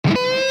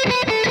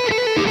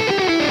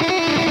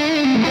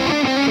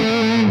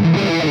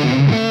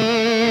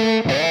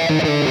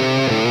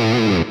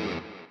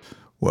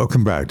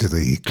Welcome back to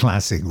the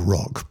Classic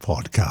Rock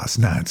Podcast.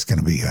 Now, it's going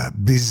to be a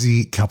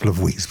busy couple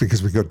of weeks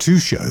because we've got two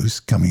shows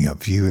coming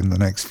up for you in the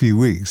next few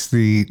weeks.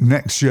 The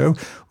next show,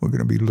 we're going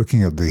to be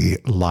looking at the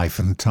life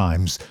and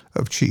times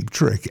of Cheap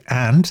Trick,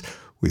 and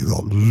we've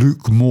got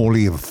Luke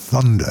Morley of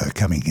Thunder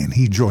coming in.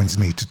 He joins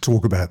me to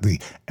talk about the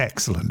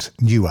excellent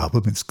new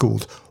album. It's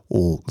called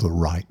All the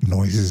Right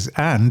Noises,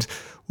 and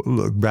we'll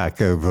look back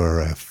over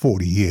a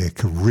 40-year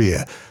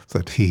career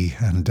that he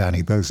and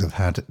Danny both have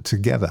had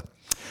together.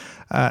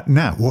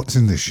 Now, what's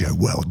in this show?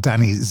 Well,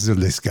 Danny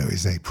Zelisko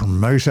is a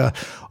promoter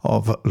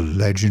of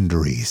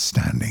legendary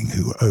standing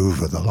who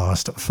over the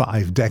last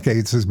 5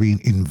 decades has been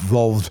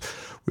involved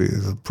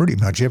with pretty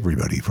much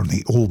everybody from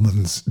the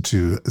Allmans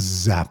to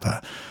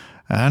Zappa.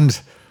 And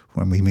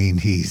when we mean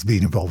he's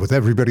been involved with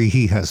everybody,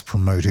 he has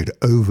promoted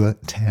over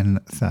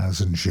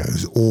 10,000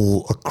 shows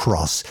all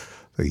across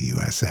the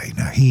USA.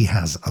 Now, he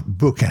has a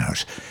book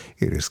out.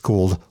 It is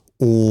called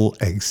All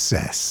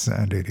Excess,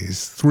 and it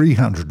is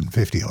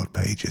 350 odd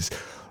pages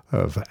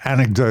of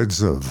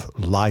anecdotes of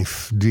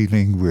life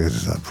dealing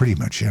with pretty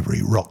much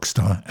every rock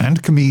star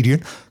and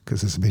comedian, because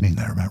there's a bit in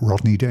there about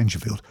Rodney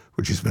Dangerfield,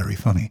 which is very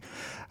funny.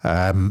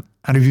 And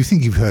if you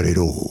think you've heard it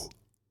all,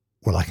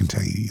 well, I can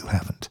tell you you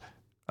haven't.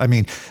 I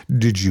mean,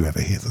 did you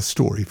ever hear the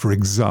story, for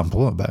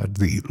example, about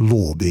the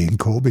law being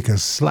called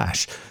because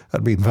Slash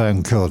had been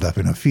found curled up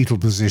in a fetal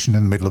position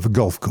in the middle of a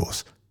golf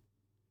course?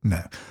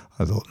 No,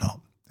 I thought not.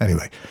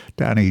 Anyway,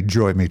 Danny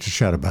joined me to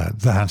chat about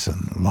that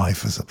and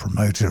life as a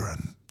promoter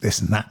and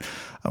this and that.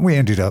 And we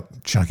ended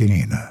up chucking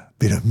in a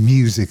bit of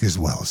music as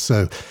well.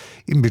 So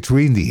in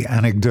between the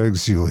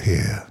anecdotes, you'll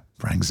hear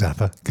Frank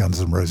Zappa,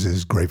 Guns N'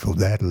 Roses, Grateful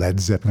Dead, Led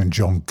Zeppelin,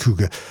 John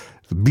Cougar,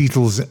 the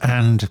Beatles,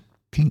 and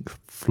Pink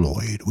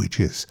Floyd,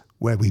 which is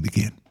where we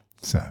begin.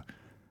 So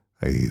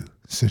are you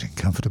sitting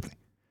comfortably?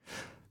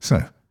 So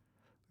let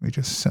me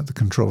just set the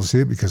controls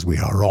here because we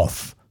are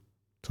off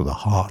to the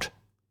heart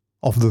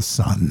of the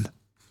sun.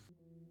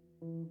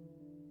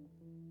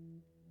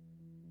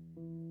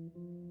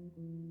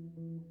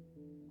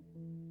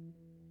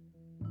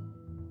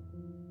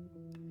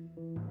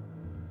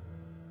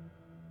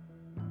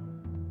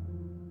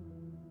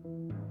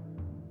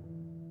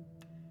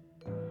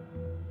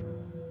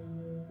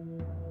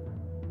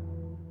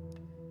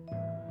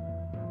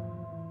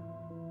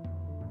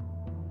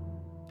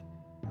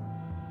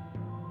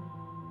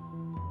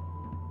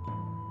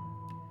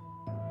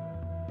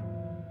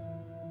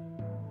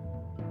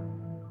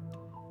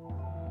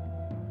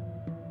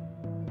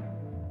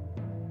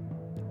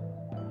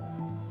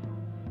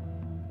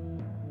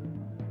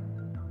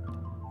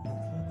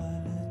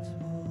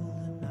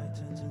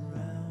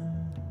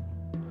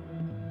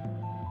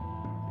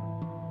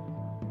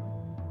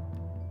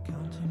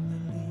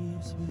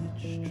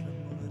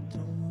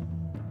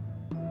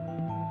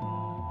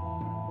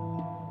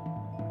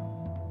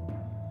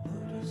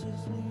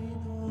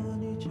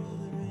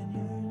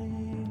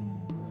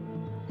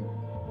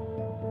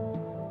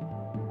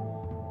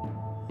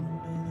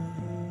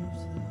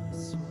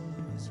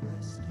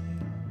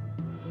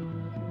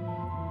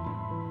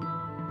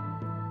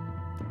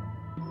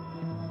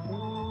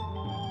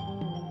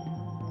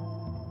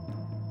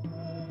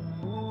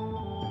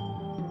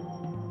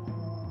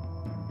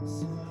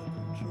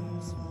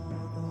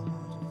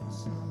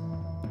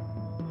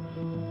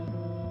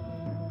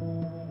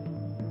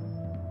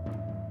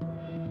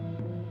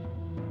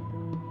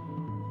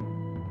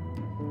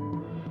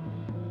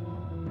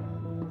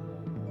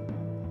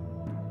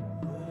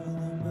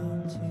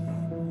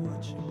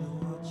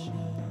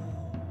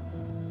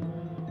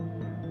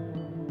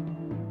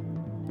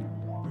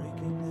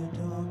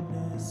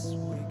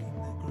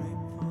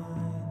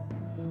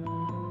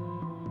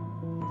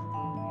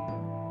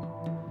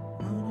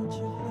 Won't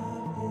you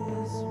love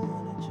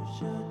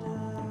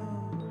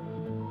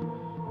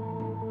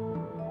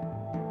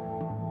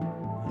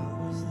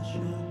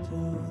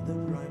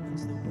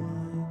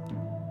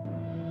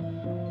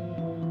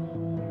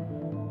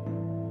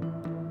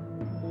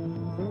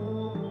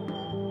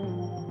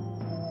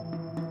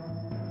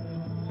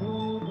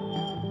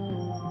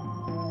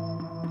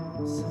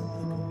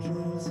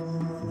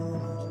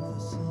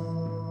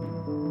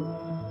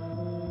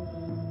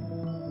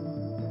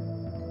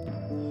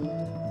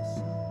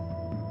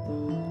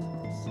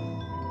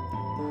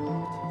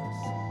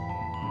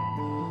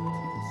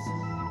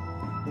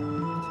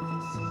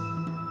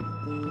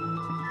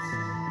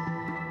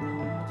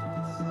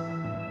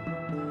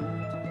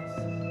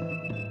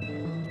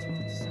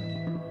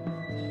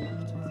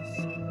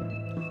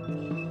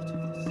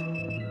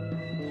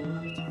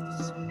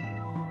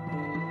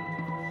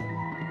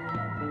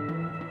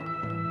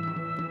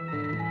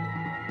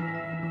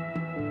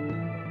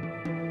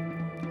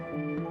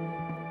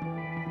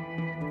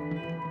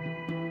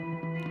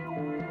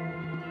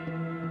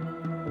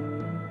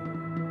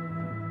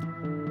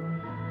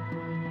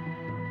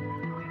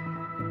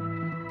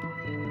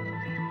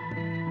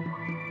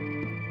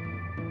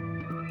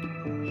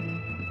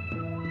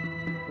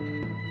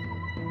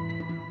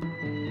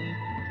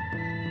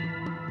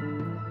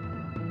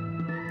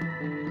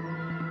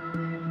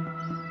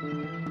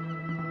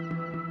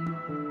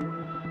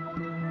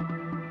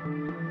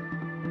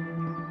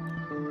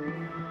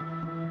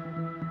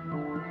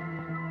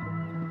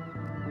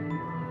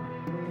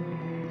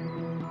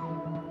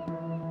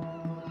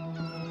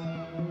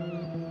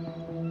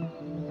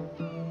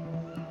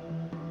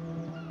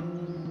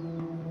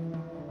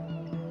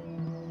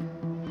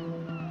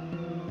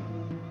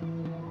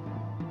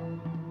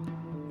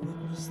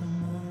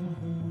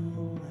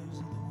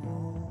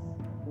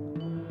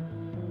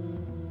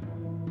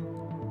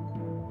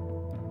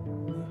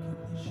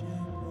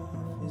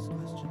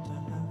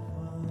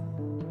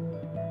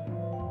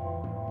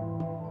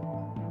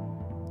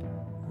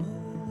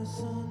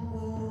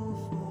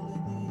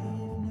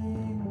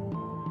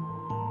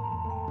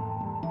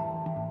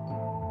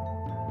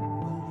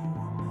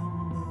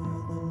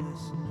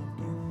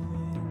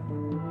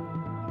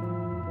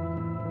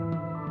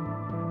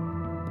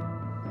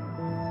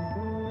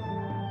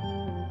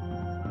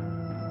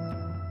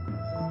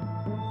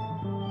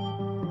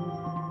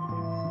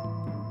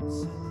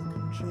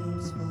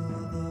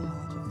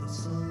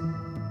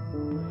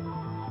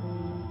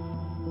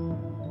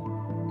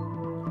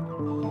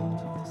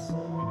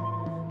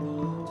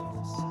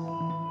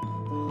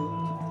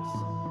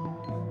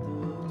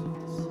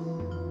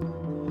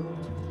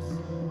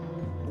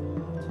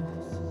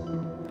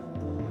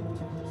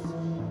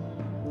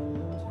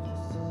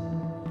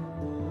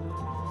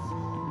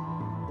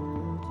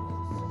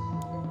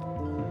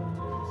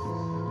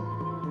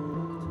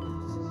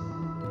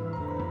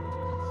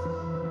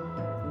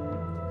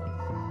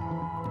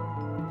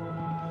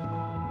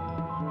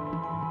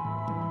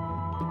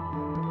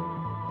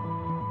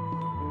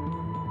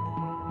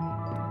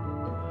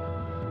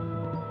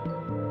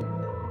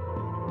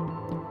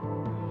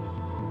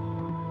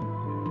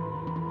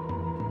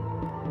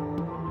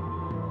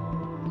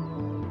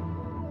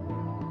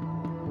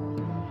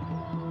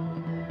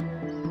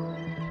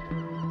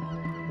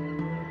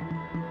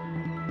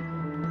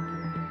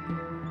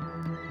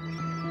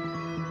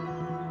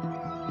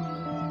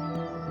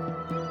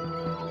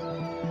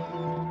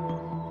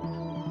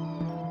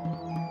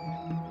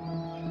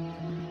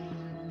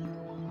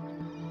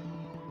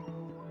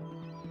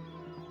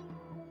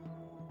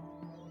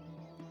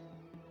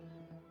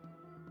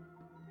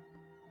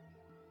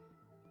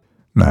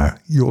Now,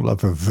 your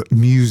love of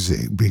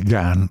music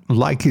began,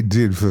 like it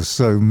did for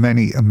so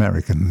many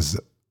Americans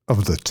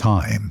of the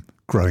time,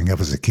 growing up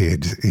as a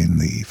kid in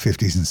the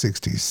 50s and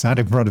 60s, sat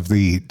in front of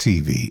the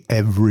TV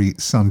every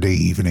Sunday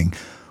evening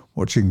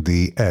watching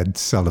the Ed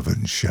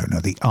Sullivan Show. Now,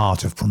 the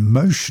art of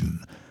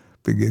promotion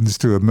begins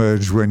to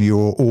emerge when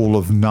you're all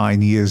of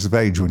 9 years of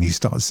age, when you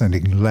start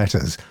sending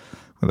letters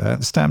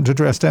with stamped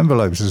addressed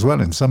envelopes as well,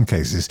 in some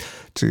cases,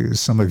 to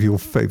some of your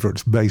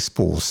favourite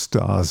baseball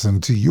stars.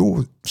 And to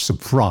your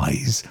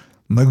surprise,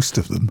 most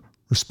of them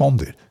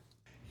responded.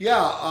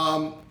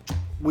 Yeah,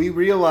 we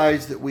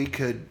realized that we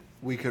could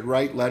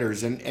write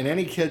letters, and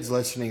any kids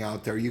listening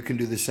out there, you can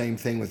do the same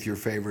thing with your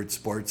favorite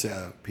sports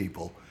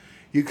people.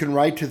 You can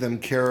write to them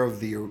care of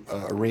the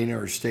arena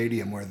or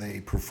stadium where they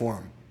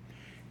perform,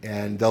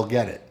 and they'll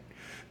get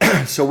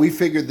it. So we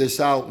figured this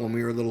out when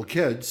we were little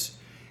kids,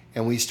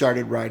 and we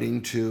started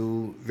writing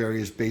to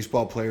various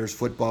baseball players,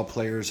 football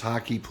players,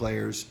 hockey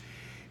players,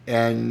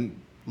 and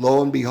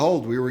lo and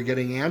behold, we were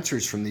getting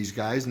answers from these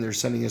guys, and they're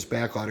sending us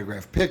back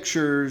autographed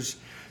pictures.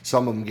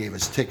 Some of them gave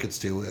us tickets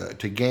to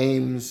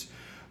games.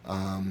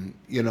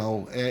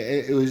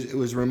 It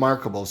was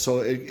remarkable. So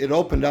it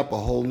opened up a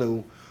whole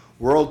new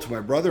world to my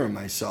brother and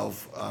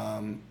myself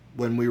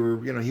when we were,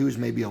 he was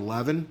maybe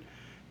 11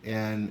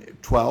 and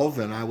 12,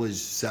 and I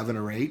was 7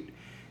 or 8.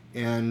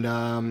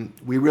 And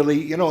we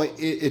really,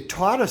 it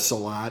taught us a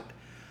lot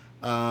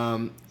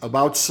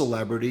about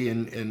celebrity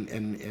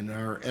and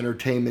our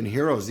entertainment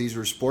heroes. These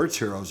were sports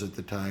heroes at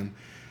the time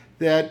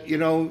that,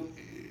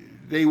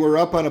 they were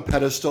up on a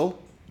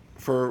pedestal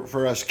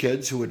for us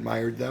kids who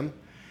admired them.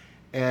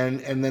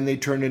 And then they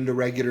turned into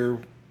regular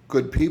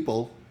good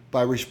people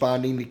by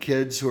responding to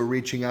kids who are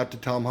reaching out to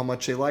tell them how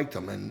much they liked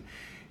them. And,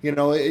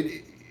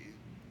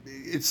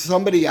 it's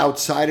somebody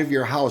outside of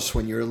your house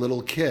when you're a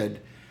little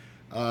kid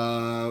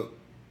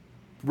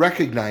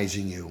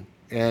recognizing you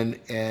and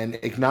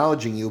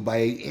acknowledging you by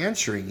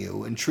answering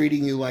you and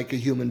treating you like a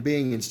human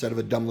being instead of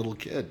a dumb little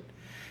kid.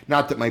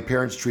 Not that my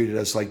parents treated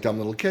us like dumb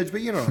little kids,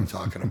 but you know what I'm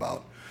talking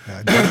about.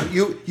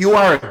 You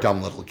are a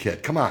dumb little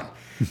kid. Come on.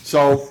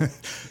 So,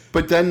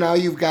 but then now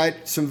you've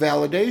got some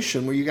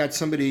validation where you got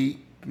somebody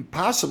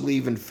possibly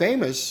even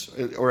famous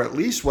or at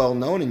least well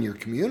known in your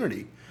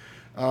community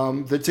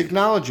that's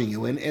acknowledging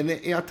you.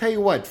 And I'll tell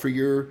you what, for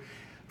your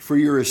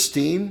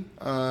esteem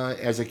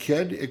as a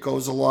kid, it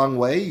goes a long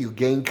way. You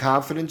gain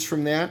confidence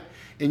from that,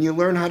 and you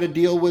learn how to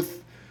deal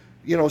with,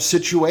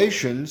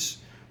 situations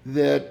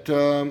that,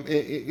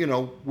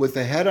 with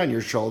a head on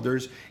your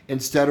shoulders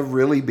instead of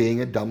really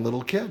being a dumb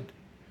little kid.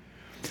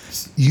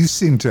 You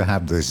seem to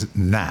have this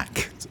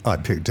knack, I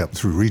picked up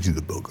through reading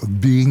the book,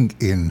 of being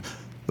in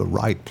the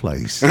right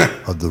place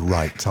at the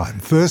right time.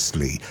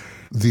 Firstly,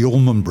 the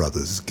Allman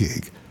Brothers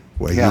gig,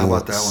 where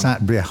you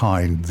sat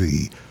behind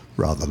the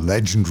rather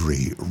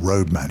legendary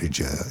road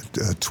manager,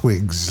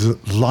 Twiggs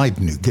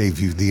Lydon, who gave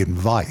you the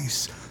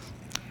advice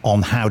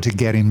on how to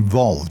get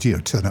involved,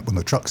 turn up when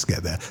the trucks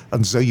get there.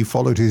 And so you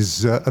followed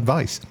his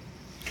advice.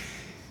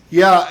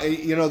 Yeah,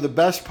 the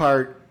best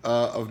part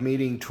of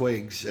meeting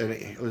Twiggs, and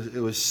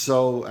it was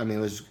so,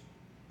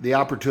 the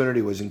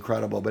opportunity was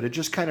incredible, but it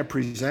just kind of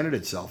presented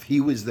itself.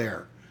 He was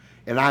there,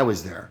 and I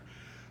was there.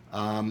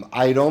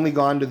 I'd only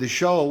gone to the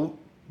show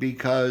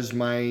because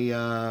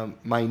my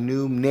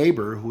new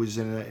neighbor, who was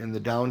in the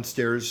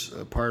downstairs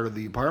part of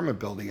the apartment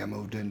building I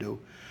moved into,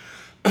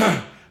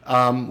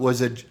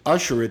 was a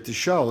usher at the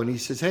show, and he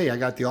says, "Hey, I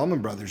got the Allman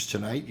Brothers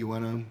tonight. You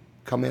want to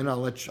come in? I'll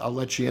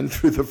let you in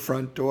through the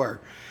front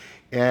door."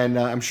 And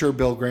I'm sure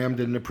Bill Graham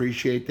didn't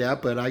appreciate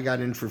that, but I got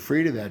in for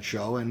free to that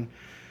show, and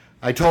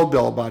I told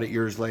Bill about it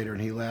years later,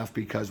 and he laughed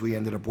because we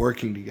ended up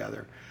working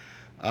together.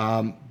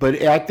 But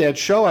at that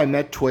show, I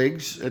met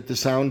Twigs at the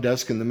sound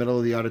desk in the middle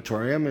of the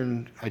auditorium,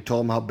 and I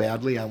told him how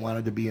badly I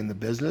wanted to be in the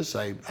business.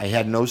 I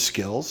had no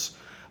skills.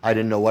 I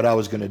didn't know what I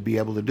was going to be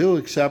able to do,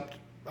 except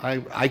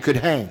I could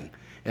hang,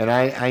 and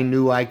I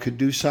knew I could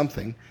do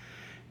something.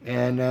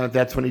 And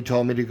that's when he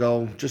told me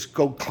to just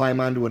go climb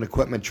onto an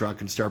equipment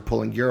truck and start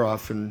pulling gear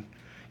off, and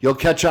you'll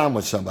catch on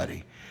with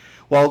somebody.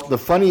 Well, the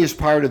funniest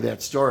part of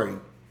that story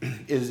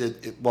is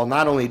that,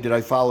 not only did I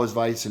follow his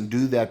advice and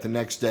do that the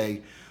next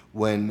day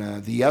when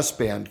the Yes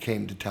Band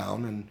came to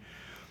town,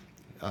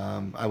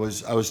 and I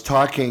was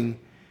talking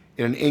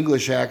in an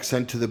English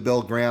accent to the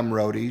Bill Graham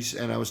roadies,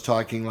 and I was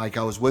talking like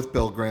I was with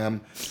Bill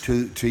Graham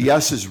to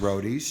Yes's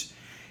roadies,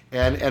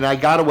 and I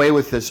got away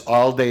with this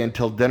all day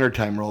until dinner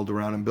time rolled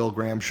around, and Bill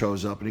Graham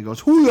shows up, and he goes,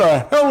 "Who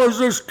the hell is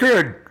this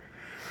kid?"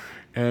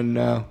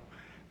 And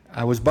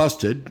I was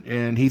busted,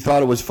 and he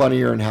thought it was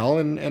funnier in hell,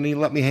 and he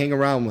let me hang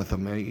around with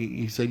him.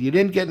 He said, "You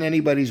didn't get in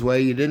anybody's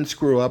way. You didn't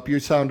screw up.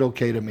 You sound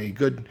okay to me.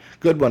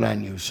 Good one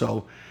on you."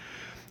 So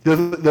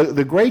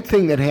the great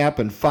thing that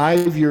happened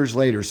 5 years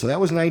later, so that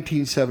was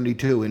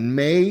 1972. In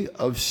May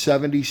of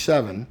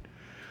 77,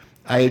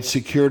 I had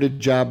secured a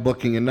job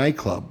booking a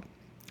nightclub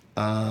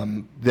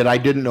that I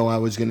didn't know I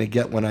was going to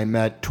get when I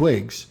met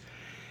Twigs.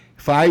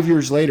 5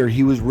 years later,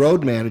 he was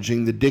road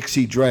managing the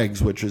Dixie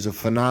Dregs, which is a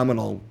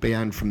phenomenal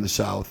band from the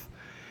South.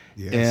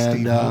 Yeah, And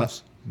Steve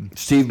Morse.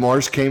 Steve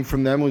Morse came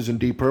from them, who's in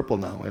Deep Purple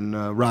now,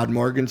 and Rod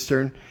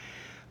Morgenstern.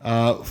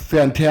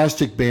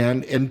 Fantastic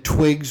band, and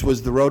Twigs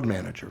was the road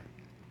manager.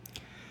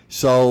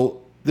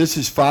 So this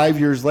is 5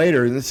 years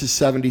later, and this is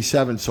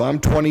 77, so I'm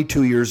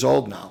 22 years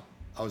old now.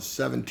 I was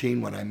 17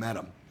 when I met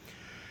him.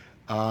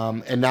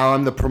 And now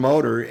I'm the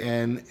promoter,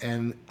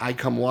 and I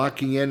come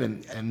walking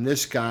in, and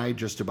this guy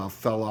just about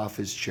fell off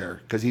his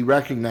chair because he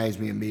recognized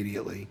me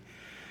immediately.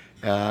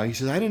 He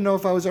says, "I didn't know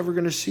if I was ever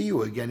going to see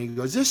you again." He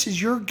goes, "This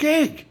is your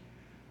gig."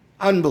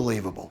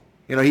 Unbelievable.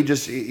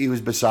 He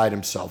was beside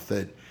himself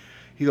that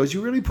he goes,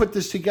 "You really put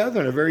this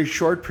together in a very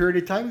short period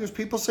of time?" He goes,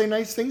 "People say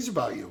nice things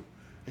about you.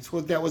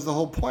 That was the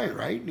whole point,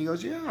 right?" And he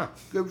goes, "Yeah,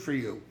 good for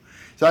you."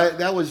 So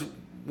that was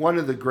one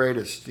of the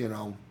greatest,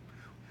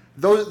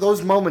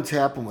 Those moments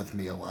happen with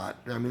me a lot.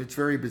 I mean, it's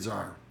very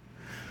bizarre.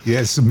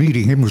 Yes,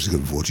 meeting him was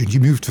good fortune. You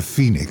moved to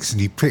Phoenix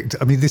and you picked,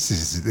 this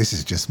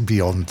is just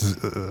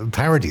beyond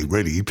parody,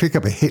 really. You pick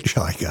up a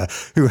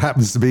hitchhiker who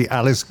happens to be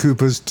Alice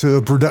Cooper's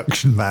tour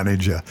production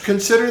manager.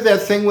 Consider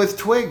that thing with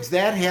Twigs.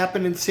 That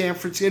happened in San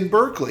Francisco, in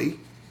Berkeley,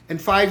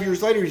 and 5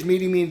 years later he's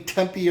meeting me in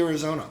Tempe,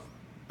 Arizona.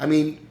 I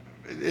mean,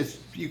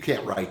 you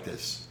can't write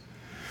this.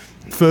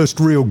 First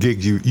real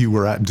gig you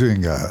were at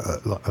doing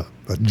a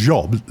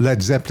job,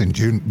 Led Zeppelin,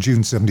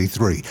 June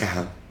 73.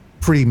 Uh-huh.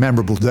 Pretty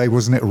memorable day,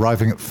 wasn't it?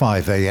 Arriving at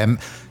 5 a.m.,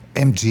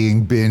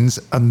 emptying bins,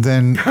 and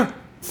then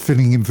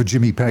filling in for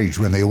Jimmy Page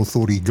when they all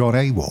thought he'd gone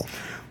AWOL.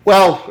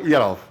 Well,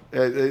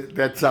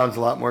 that sounds a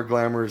lot more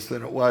glamorous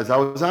than it was. I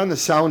was on the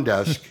sound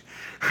desk.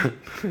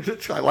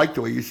 I like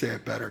the way you say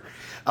it better.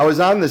 I was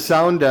on the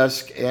sound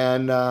desk,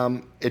 and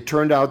it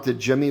turned out that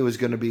Jimmy was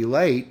going to be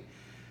late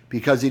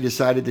because he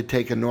decided to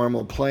take a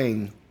normal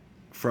plane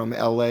from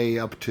L.A.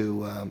 up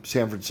to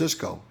San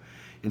Francisco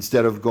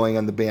instead of going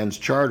on the band's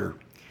charter.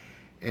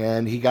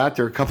 And he got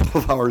there a couple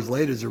of hours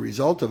late as a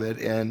result of it,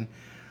 and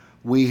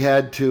we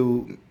had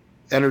to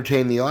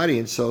entertain the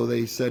audience. So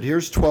they said,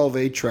 "Here's 12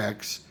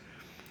 8-tracks,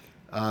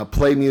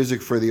 play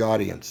music for the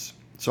audience."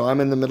 So I'm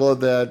in the middle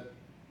of that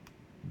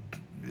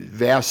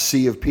vast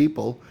sea of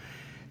people,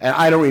 and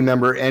I don't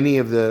remember any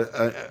of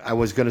the, I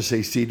was going to say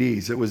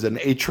CDs. It was an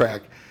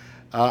 8-track.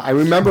 I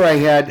remember I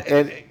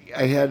think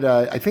I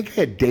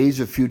had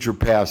Days of Future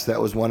Past. That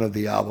was one of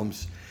the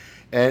albums.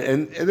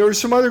 And there was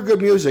some other good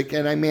music,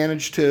 and I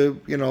managed to,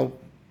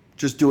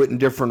 just do it in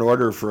different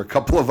order for a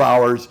couple of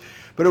hours.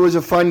 But it was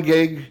a fun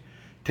gig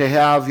to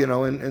have,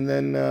 and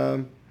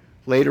then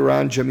later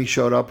on Jimmy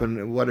showed up,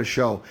 and what a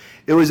show.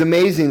 It was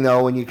amazing,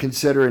 though, when you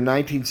consider in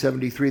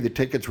 1973 the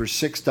tickets were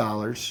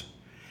 $6,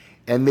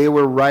 and they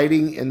were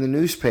writing in the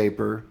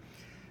newspaper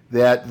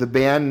that the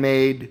band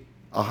made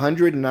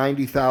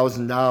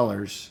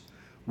 $190,000,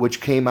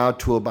 which came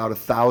out to about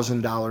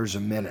 $1,000 a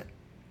minute.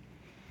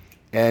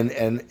 And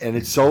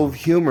it's so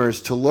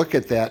humorous to look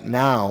at that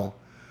now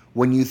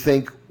when you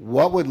think,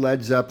 what would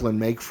Led Zeppelin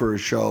make for a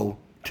show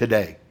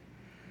today?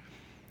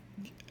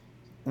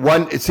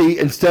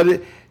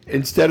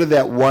 Instead of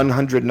that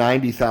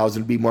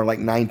 190,000, be more like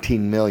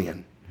 19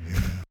 million.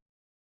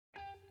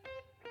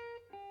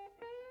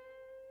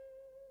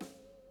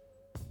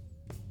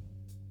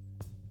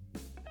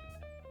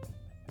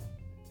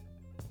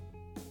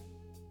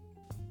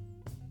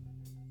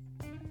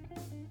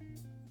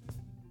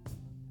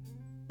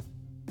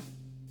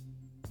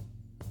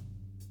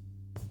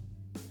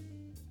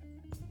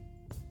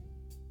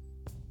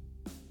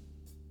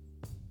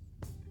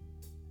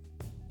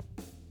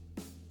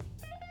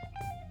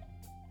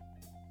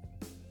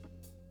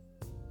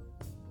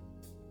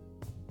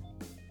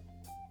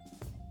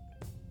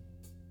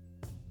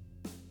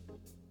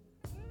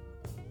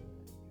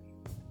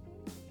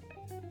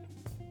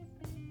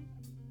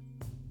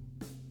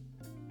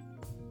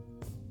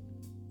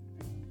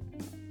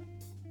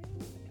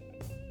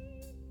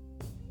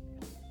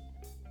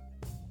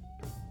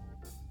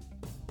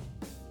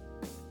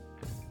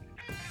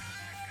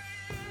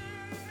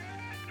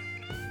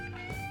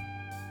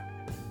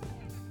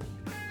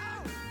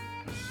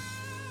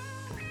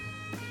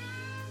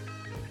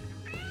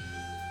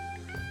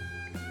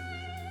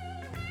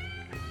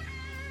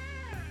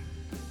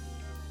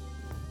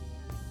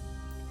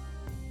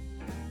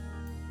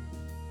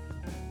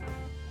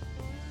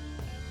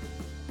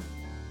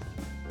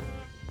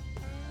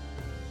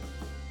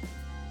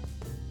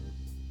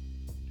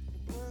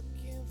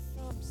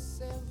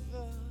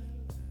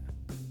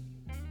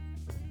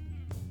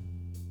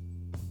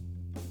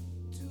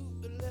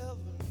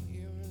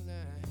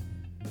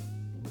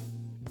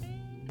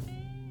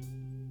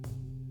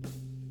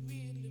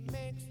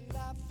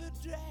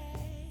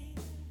 drag.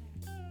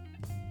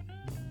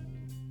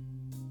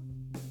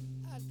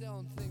 I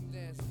don't think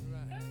that's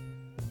right.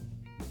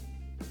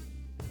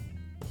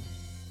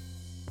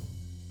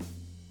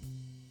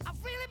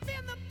 I've really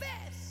been the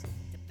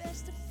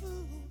best of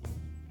food.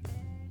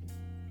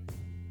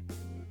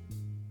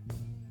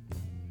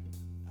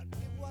 I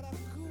did what I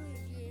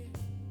could, yeah.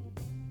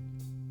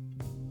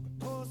 Of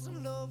course I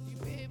love you,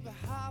 baby.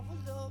 How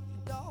I love you,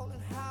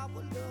 darling. How I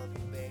love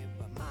you, baby.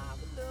 My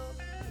love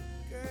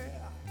you,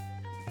 girl,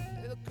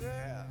 little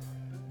girl.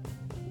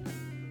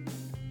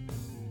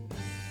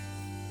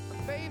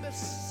 Baby,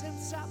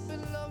 since I've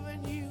been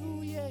loving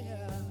you,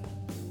 yeah.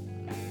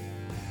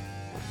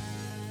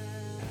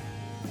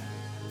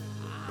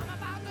 I'm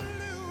about to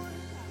lose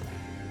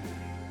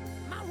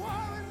my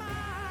war and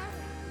mind.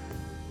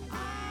 Oh,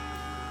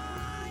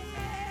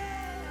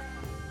 yeah.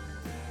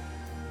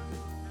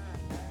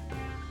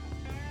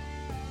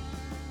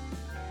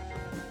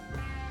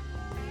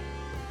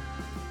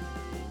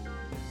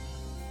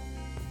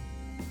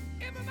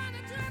 Everybody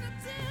trying to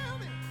tell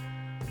me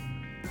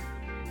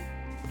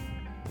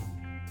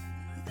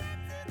that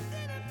it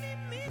didn't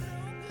mean me no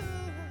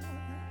good.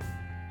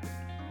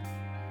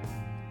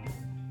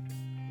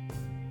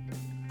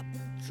 I've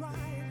been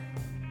trying.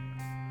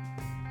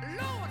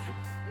 Lord,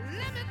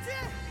 let me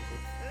tell,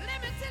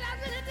 I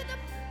really did the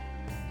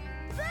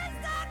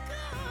best I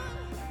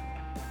could.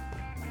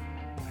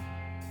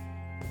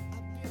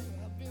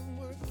 I've been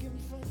working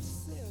from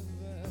 7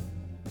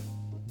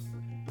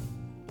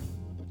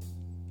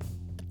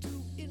 to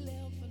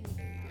 11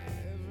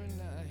 every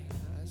night.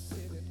 I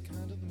said it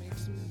kind of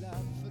makes me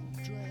laugh.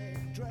 A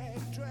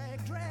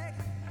drag.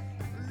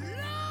 Lord,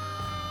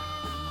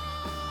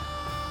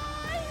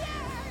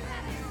 yeah,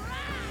 that ain't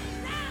right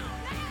now.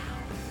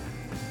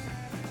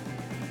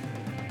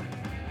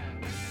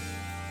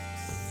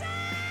 Since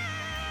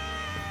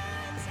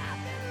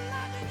I've been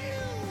loving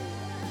you,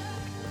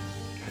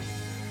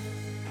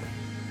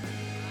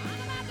 I'm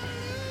about to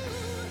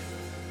lose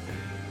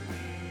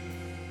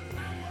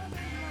my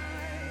working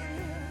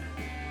mind.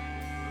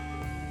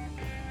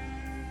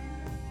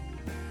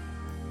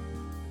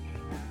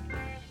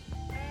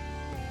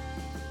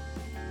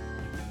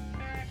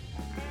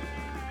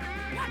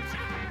 Watch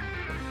out!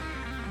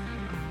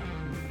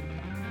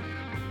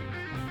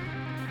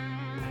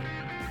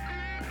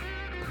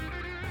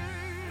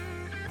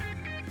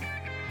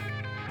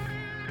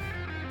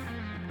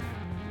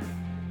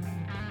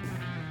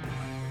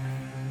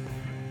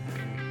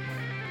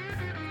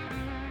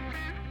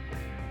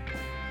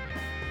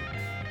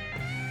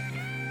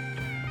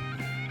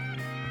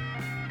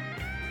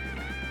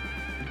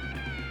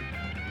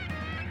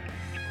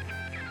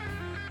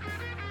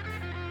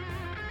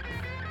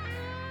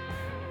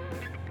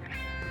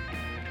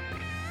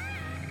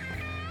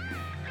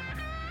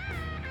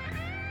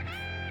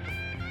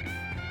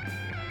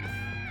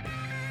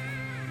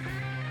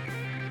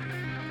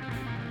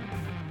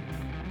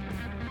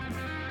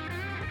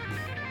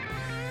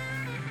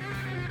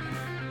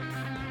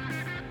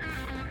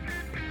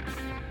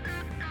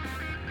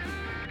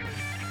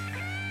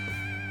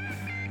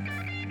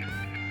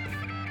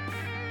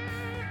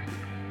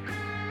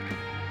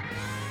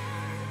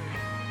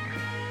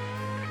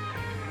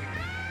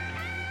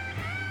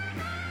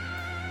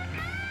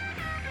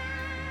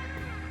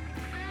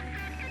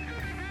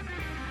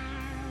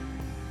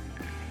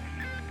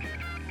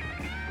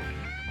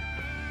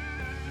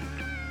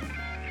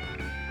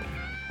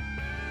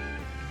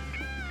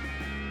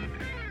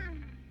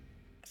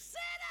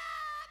 Said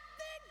I've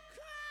been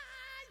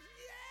crying,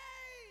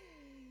 yeah.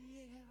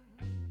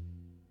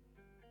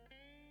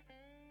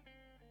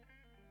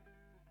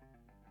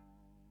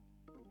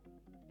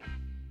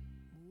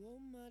 Oh,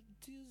 my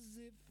tears,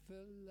 it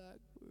felt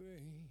like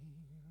rain.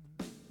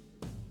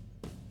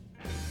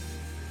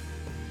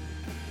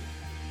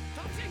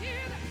 Don't you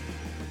hear that?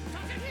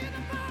 Don't you hear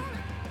the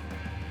moaning?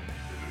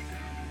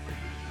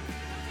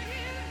 Don't you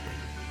hear that?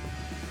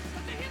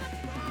 Don't you hear the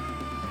moaning?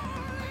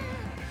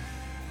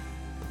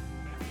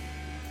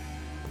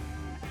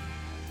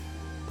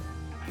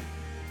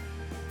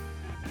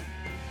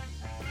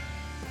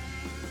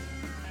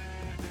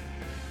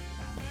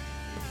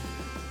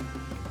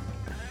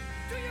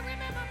 Do you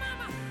remember,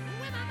 Mama,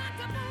 when I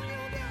knocked up on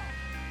your door?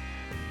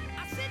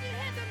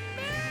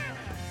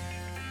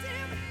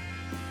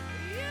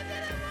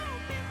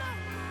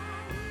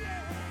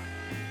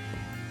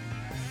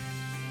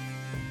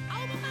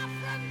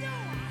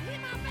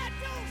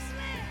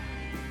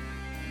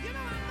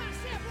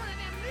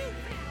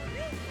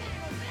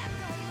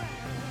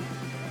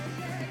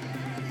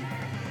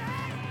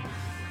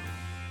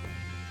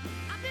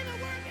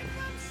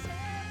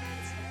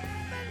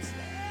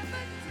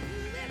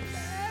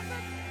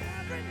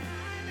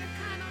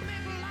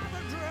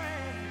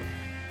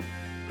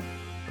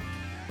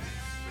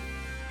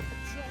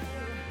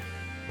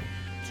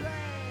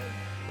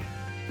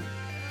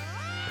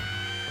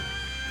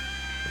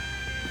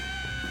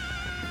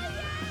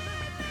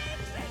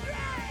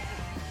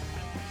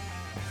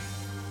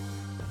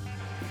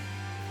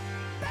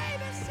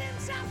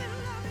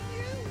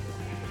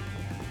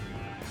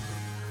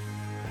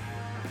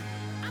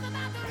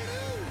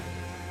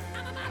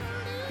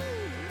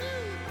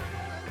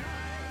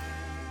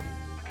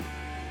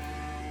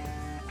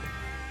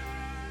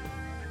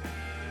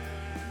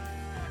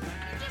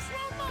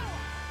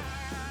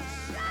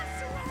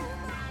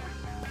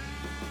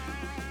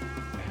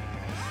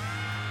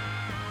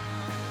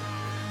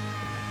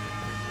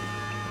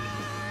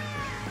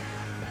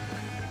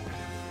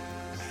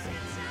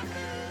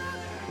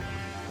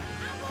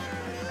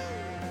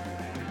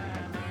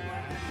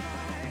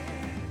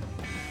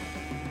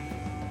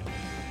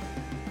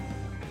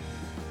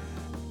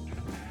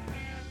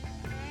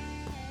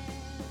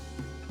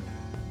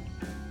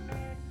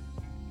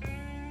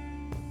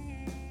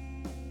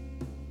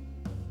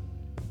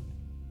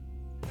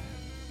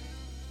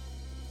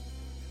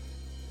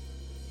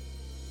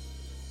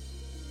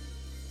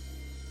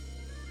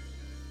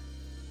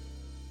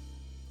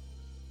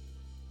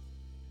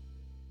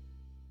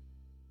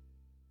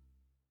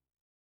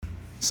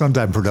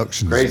 Sundown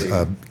Productions Crazy.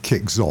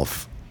 Kicks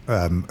off.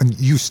 And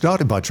you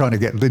started by trying to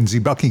get Lindsey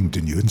Buckingham,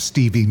 didn't you, and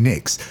Stevie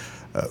Nicks,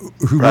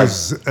 who Right.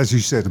 was, as you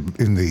said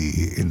in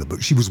the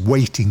book, she was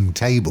waiting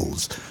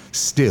tables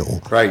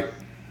still Right.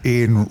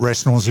 in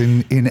restaurants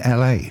in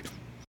LA.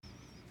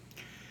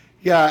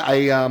 Yeah,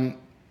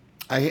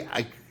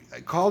 I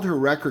called her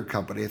record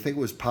company. I think it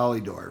was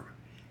Polydor,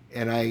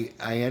 and I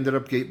ended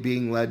up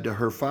being led to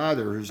her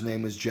father, whose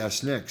name was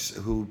Jess Nicks,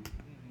 who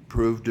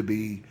proved to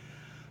be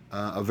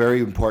a very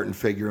important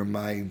figure in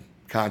my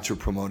concert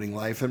promoting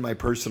life and my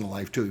personal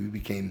life too.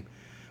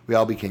 We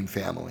all became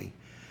family.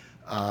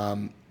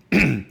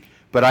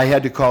 But I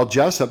had to call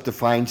Jess up to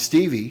find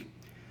Stevie,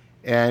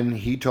 and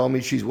he told me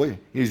he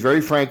was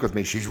very frank with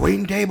me. She's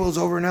waiting tables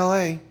over in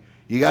LA.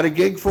 You got a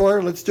gig for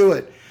her? Let's do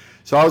it.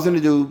 So I was going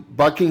to do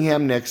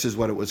Buckingham Nicks is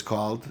what it was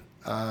called.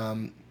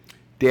 Dan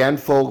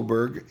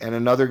Fogelberg and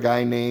another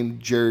guy named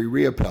Jerry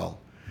Riopel.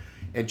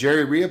 And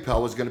Jerry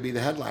Riopel was going to be the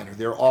headliner.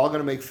 They're all going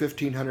to make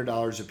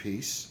 $1,500 a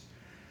piece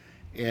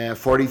and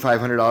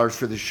 $4,500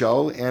 for the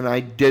show. And I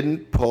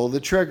didn't pull the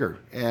trigger.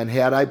 And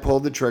had I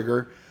pulled the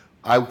trigger,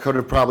 I could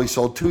have probably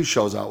sold 2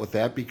 shows out with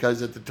that,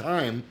 because at the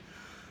time,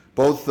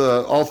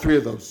 all 3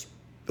 of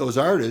those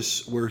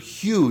artists were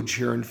huge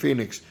here in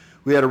Phoenix.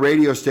 We had a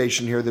radio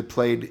station here that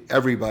played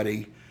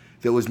everybody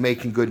that was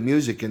making good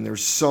music, and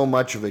there's so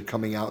much of it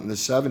coming out in the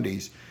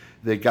 70s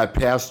that got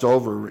passed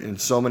over in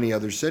so many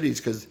other cities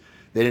because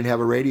they didn't have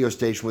a radio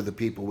station with the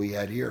people we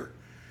had here.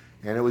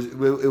 And it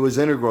was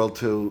integral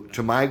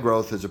to my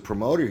growth as a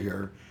promoter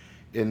here,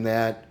 in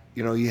that,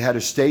 you know, you had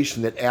a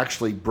station that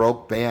actually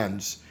broke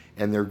bands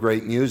and their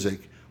great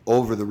music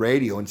over the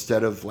radio,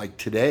 instead of like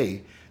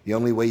today, the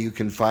only way you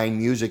can find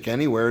music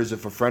anywhere is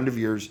if a friend of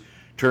yours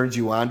turns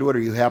you onto it, or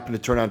you happen to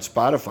turn on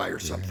Spotify or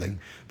something.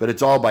 But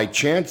it's all by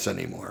chance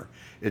anymore.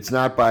 It's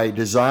not by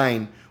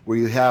design, where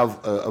you have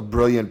a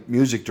brilliant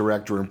music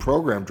director and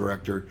program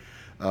director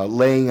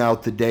laying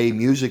out the day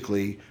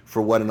musically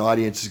for what an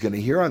audience is going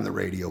to hear on the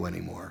radio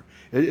anymore.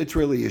 It's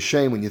really a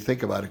shame when you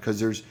think about it, because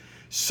there's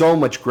so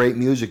much great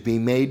music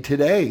being made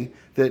today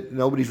that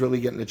nobody's really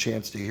getting a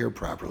chance to hear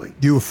properly.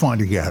 You were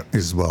finding out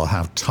as well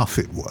how tough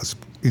it was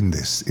in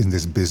this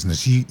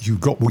business. You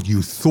got what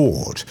you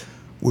thought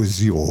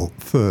was your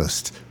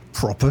first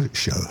proper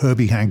show,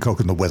 Herbie Hancock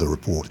and the Weather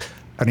Report,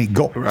 and it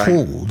got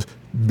pulled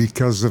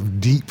because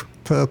of Deep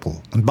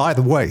Purple. And by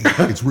the way,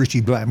 it's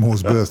Richie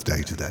Blackmore's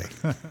birthday today.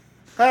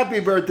 Happy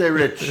birthday,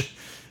 Rich.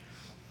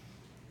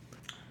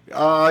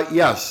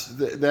 Yes,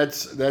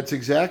 that's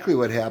exactly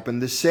what happened.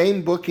 The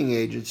same booking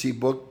agency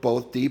booked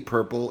both Deep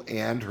Purple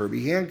and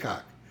Herbie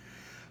Hancock,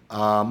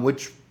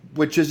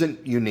 which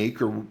isn't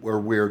unique or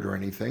weird or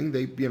anything.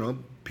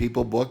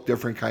 People book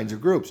different kinds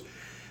of groups.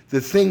 The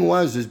thing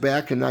is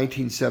back in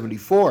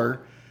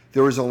 1974,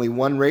 there was only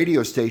one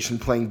radio station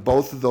playing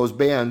both of those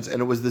bands,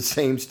 and it was the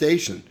same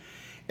station.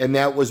 And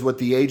that was what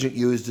the agent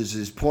used as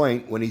his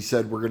point when he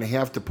said, we're going to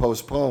have to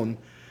postpone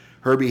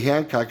Herbie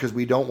Hancock because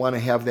we don't want to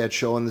have that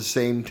show in the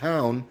same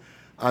town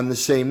on the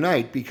same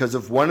night, because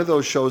if one of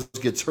those shows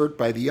gets hurt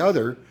by the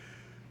other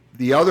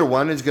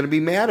one is going to be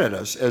mad at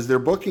us as their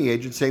booking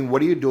agent, saying,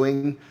 what are you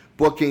doing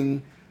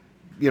booking,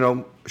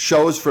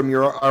 shows from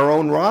our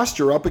own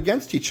roster up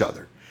against each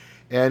other?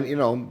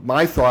 And,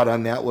 my thought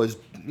on that was,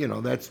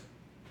 that's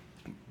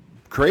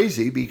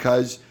crazy,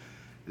 because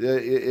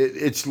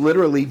it's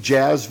literally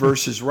jazz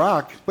versus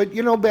rock. But,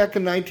 back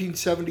in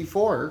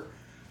 1974,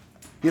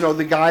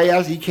 the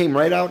guy he came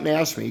right out and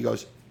asked me, he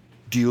goes,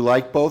 do you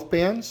like both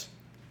bands?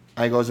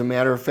 I go, as a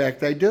matter of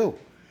fact, I do.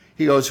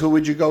 He goes, who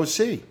would you go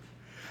see?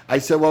 I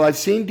said, well, I've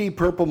seen Deep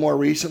Purple more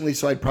recently,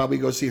 so I'd probably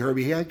go see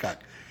Herbie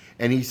Hancock.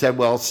 And he said,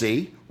 well,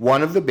 see,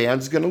 one of the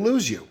bands is going to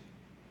lose you.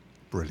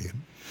 Brilliant.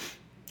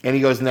 And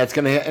he goes, and that's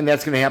going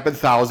to happen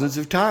thousands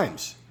of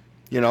times,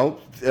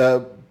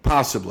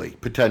 possibly,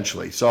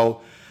 potentially.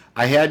 So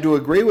I had to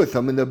agree with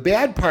him. And the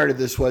bad part of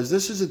this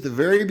is at the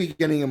very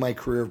beginning of my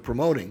career of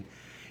promoting.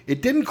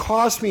 It didn't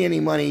cost me any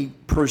money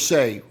per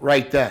se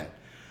right then,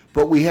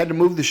 but we had to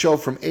move the show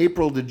from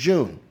April to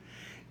June.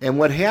 And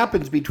what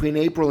happens between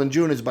April and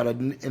June is about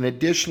an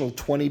additional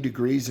 20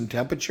 degrees in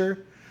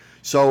temperature.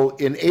 So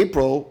in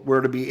April,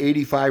 we're to be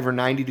 85 or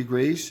 90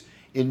 degrees.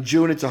 In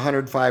June, it's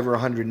 105 or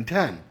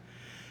 110.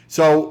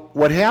 So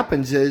what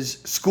happens is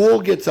school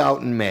gets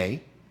out in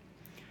May,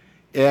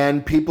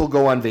 and people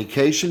go on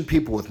vacation.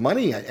 People with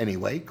money,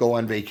 anyway, go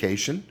on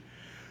vacation.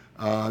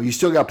 You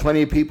still got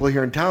plenty of people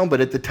here in town,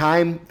 but at the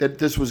time that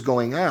this was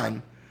going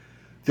on,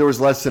 there was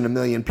less than 1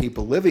 million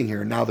people living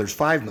here. Now there's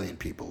 5 million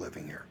people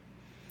living here.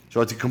 So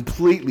it's a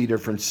completely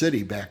different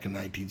city back in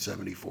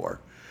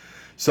 1974.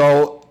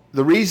 So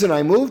the reason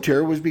I moved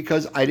here was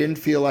because I didn't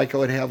feel like I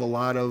would have a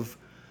lot of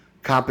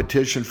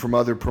competition from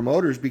other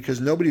promoters,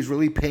 because nobody's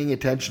really paying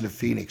attention to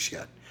Phoenix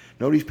yet.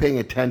 Nobody's paying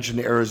attention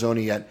to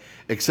Arizona yet,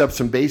 except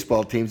some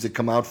baseball teams that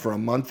come out for a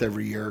month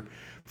every year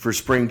for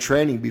spring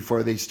training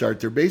before they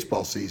start their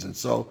baseball season.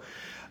 So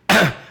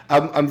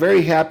I'm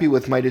very happy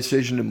with my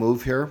decision to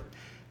move here,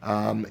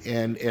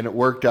 and it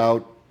worked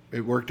out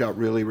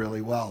really,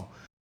 really well.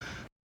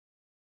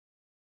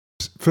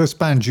 first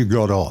band you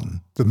got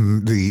on, the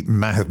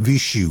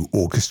Mahavishnu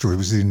Orchestra,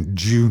 was in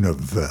June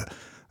of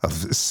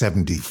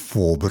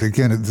 74. But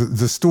again,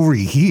 the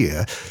story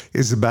here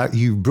is about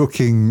you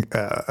booking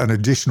an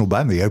additional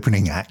band, the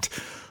opening act,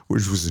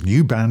 which was a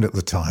new band at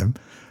the time.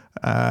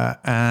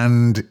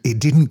 And it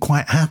didn't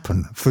quite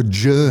happen for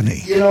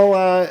Journey. You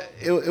know,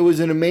 it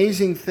was an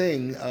amazing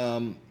thing.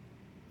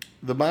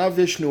 The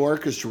Mahavishnu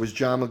Orchestra was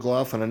John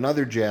McLaughlin,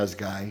 another jazz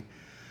guy,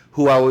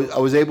 who I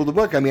was able to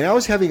book. I mean, I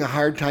was having a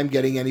hard time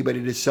getting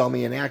anybody to sell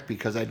me an act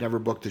because I'd never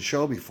booked a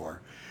show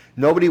before.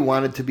 Nobody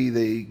wanted to be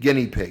the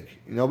guinea pig.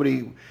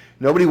 Nobody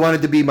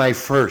wanted to be my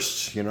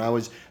first. You know,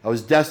 I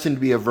was destined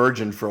to be a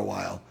virgin for a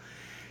while.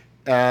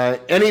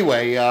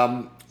 Anyway,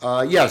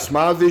 yes,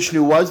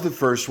 Mahavishnu was the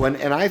first one,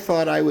 and I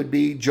thought I would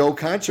be Joe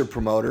concert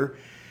promoter,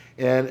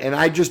 and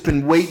I'd just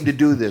been waiting to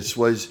do this,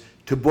 was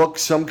to book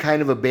some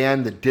kind of a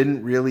band that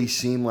didn't really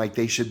seem like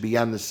they should be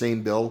on the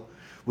same bill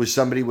with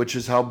somebody, which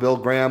is how Bill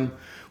Graham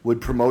would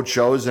promote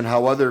shows and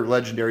how other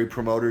legendary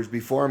promoters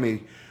before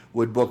me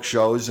would book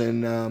shows.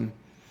 And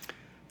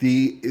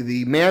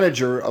the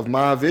manager of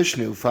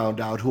Mahavishnu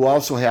found out, who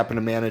also happened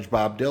to manage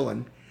Bob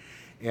Dylan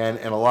and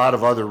a lot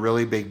of other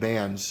really big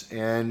bands.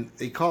 And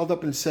they called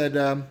up and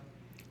said,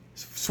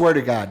 swear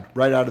to God,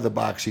 right out of the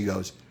box, he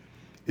goes,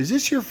 "Is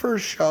this your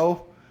first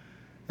show?"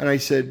 And I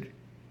said,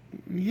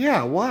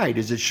 "Yeah, why?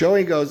 Does it show?"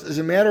 He goes, "As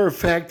a matter of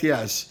fact,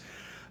 yes.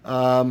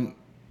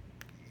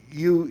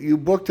 You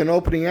booked an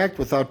opening act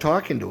without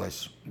talking to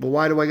us. Well,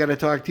 why do I got to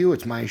talk to you?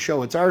 It's my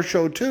show. It's our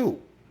show,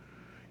 too.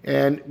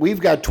 And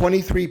we've got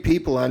 23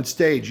 people on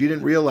stage. You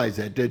didn't realize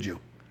that, did you?"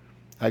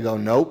 I go,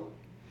 "Nope."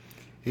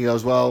 He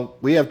goes, "Well,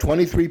 we have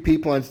 23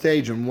 people on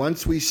stage, and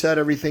once we set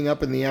everything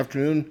up in the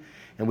afternoon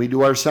and we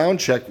do our sound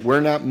check, we're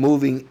not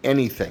moving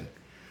anything.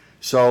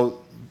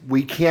 So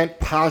we can't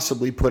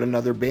possibly put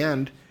another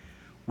band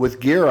with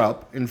gear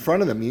up in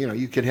front of them. You know,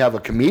 you could have a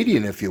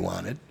comedian if you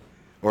wanted,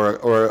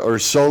 or a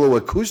solo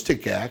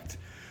acoustic act,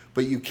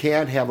 but you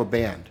can't have a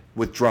band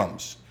with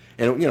drums."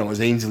 And, you know, it was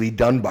Ainsley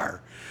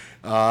Dunbar,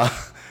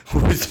 who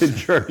was in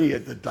Journey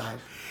at the time.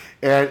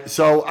 And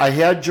so I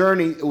had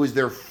Journey. It was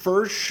their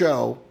first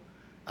show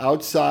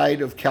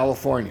outside of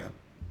California.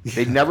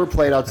 They'd never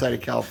played outside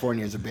of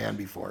California as a band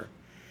before.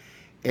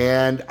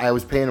 And I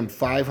was paying them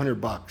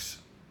 $500.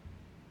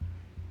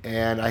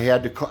 And I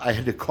had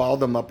to call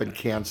them up and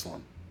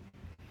cancel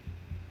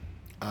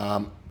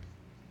them.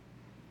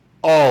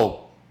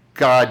 Oh,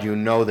 God, you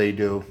know they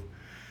do.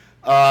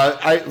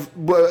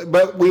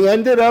 But we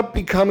ended up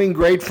becoming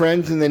great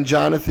friends, and then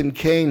Jonathan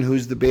Kane,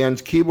 who's the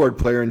band's keyboard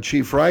player and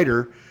chief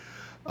writer,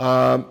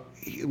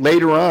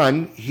 later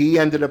on, he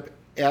ended up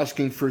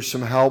asking for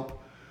some help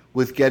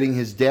with getting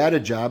his dad a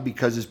job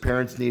because his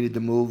parents needed to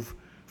move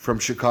from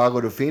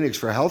Chicago to Phoenix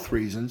for health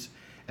reasons,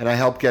 and I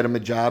helped get him a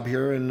job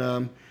here,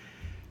 and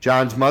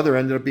John's mother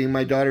ended up being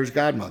my daughter's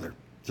godmother.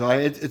 So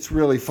it's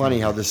really funny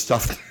how this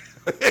stuff,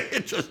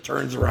 it just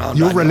turns around.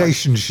 Your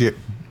relationship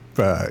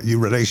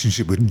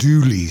with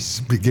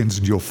Dooley's begins,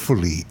 and you're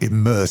fully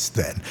immersed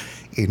then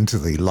into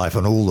the life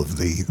and all of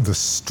the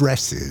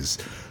stresses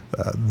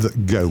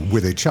that go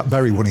with it. Chuck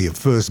Berry, one of your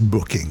first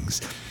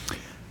bookings,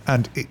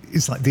 and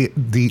it's like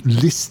the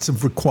lists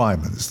of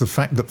requirements, the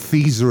fact that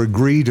fees are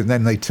agreed and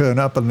then they turn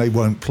up and they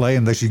won't play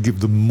unless you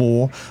give them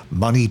more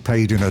money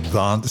paid in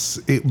advance.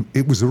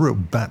 It was a real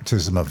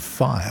baptism of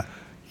fire.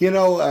 You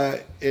know,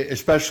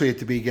 especially at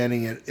the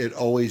beginning, it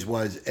always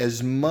was.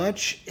 As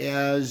much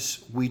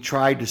as we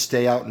tried to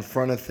stay out in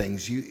front of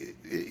things,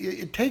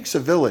 it takes a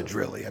village,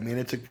 really. I mean,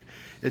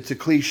 it's a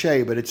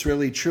cliche, but it's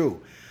really true.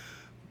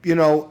 You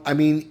know, I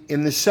mean,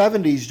 in the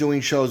 70s,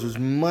 doing shows was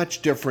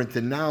much different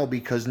than now,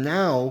 because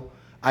now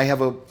I have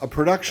a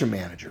production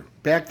manager.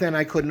 Back then,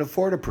 I couldn't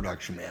afford a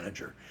production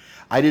manager.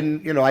 I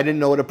didn't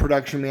know what a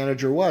production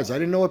manager was. I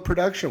didn't know what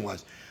production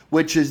was,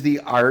 which is the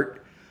art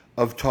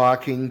of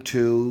talking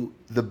to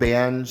the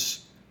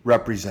band's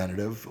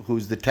representative,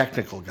 who's the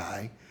technical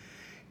guy,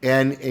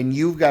 and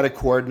you've got to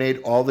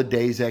coordinate all the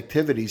day's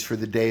activities for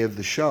the day of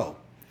the show.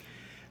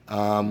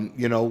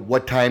 You know,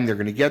 what time they're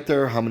going to get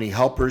there, how many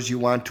helpers you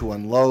want to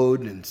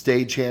unload, and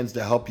stagehands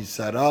to help you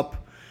set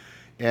up,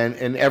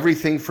 and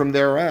everything from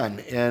there on.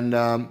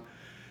 And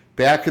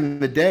back in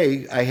the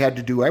day, I had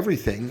to do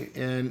everything,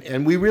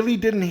 and we really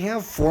didn't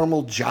have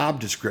formal job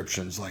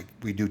descriptions like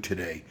we do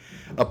today.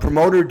 A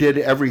promoter did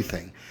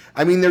everything.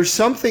 I mean, there's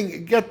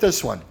something, get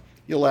this one,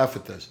 you'll laugh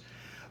at this.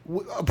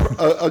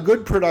 A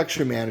good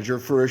production manager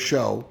for a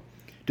show,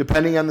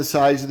 depending on the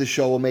size of the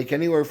show, will make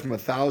anywhere from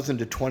 $1,000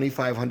 to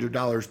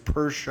 $2,500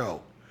 per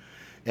show.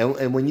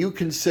 And when you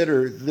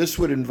consider this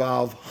would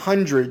involve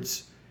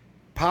hundreds,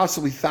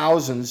 possibly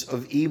thousands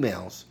of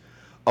emails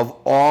of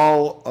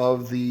all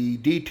of the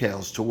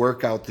details to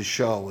work out the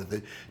show,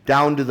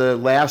 down to the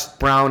last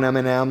brown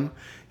M&M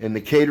in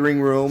the catering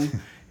room,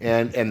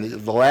 and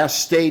the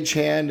last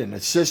stagehand and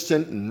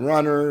assistant and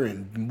runner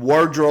and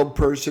wardrobe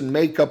person,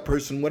 makeup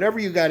person, whatever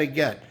you got to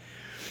get.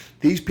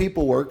 These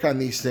people work on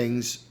these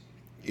things,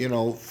 you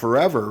know,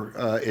 forever,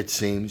 it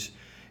seems.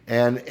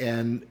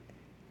 And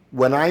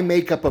when I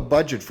make up a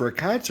budget for a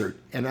concert,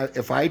 and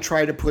if I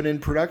try to put in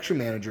production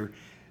manager,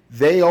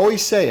 they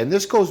always say, and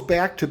this goes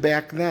back to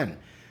back then,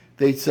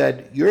 they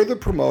said, you're the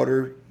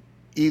promoter,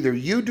 either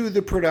you do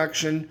the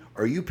production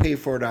or you pay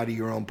for it out of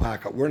your own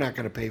pocket. We're not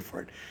going to pay for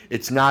it.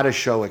 It's not a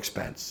show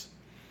expense.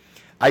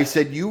 I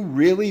said, you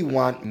really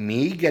want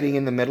me getting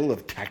in the middle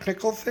of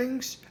technical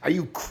things? Are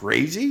you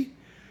crazy?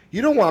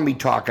 You don't want me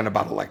talking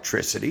about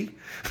electricity.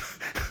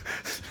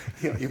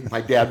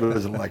 My dad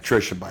was an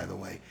electrician, by the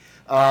way.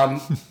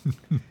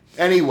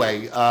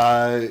 Anyway,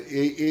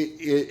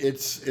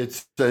 it's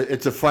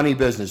a funny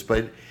business,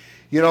 but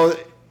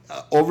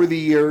over the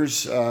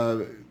years,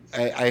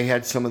 I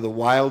had some of the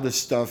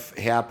wildest stuff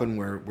happen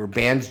where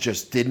bands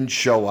just didn't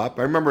show up.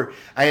 I remember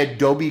I had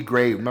Dobie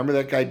Gray. Remember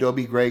that guy,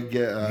 Dobie Gray?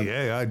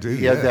 Yeah, I do.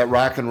 He had that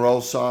rock and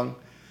roll song.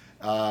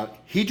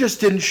 He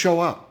just didn't show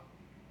up.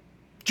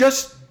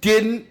 Just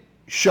didn't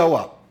show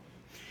up.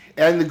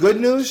 And the good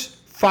news,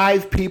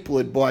 5 people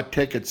had bought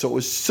tickets, so it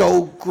was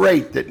so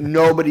great that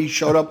nobody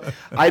showed up.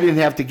 I didn't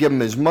have to give him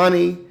his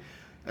money,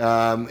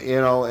 and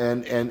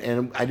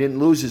I didn't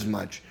lose as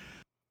much.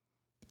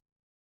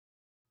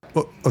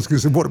 Well, I was going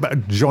to say, what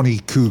about Johnny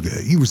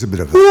Cougar? He was a bit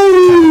of a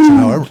character.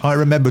 Now, I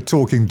remember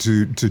talking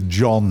to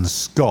John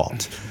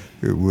Scott,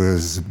 who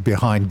was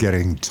behind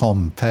getting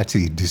Tom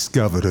Petty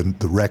discovered and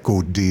the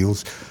record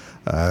deals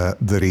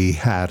that he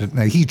had.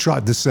 Now, he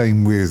tried the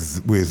same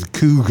with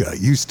Cougar.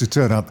 He used to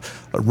turn up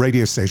at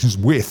radio stations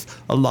with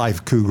a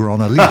live cougar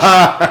on a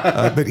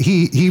leash. But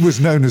he was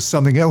known as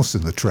something else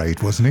in the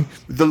trade, wasn't he?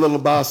 The little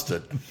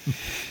bastard.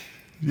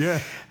 Yeah.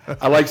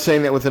 I like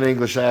saying that with an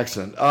English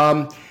accent.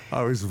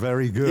 Oh, it's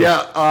very good.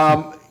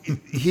 Yeah,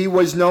 he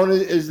was known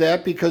as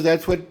that because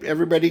that's what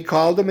everybody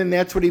called him, and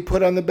that's what he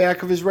put on the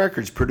back of his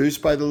records,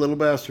 produced by the little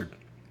bastard.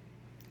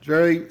 It's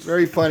very,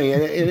 very funny.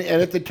 And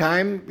at the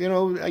time,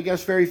 I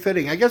guess very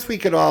fitting. I guess we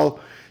could all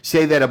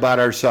say that about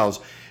ourselves.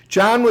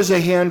 John was a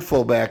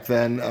handful back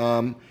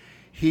then.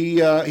 He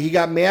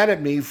got mad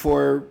at me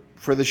for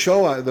the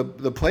show,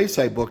 the place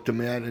I booked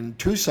him at in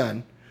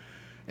Tucson.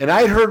 And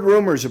I'd heard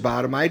rumors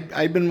about him.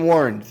 I'd been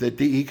warned that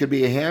he could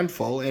be a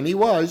handful, and he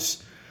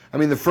was. I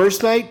mean, the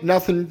first night,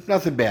 nothing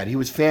bad. He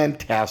was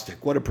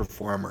fantastic. What a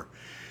performer.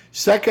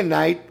 Second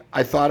night,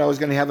 I thought I was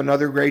going to have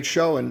another great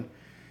show, and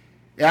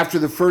after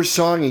the first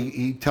song,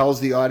 he tells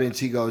the audience,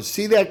 he goes,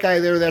 see that guy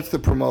there? That's the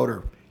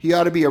promoter. He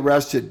ought to be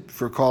arrested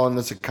for calling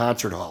this a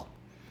concert hall.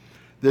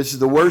 This is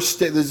the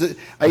worst.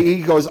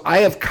 He goes, I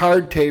have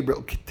card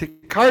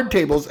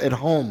tables at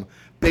home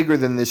bigger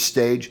than this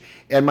stage,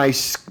 and my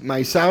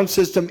sound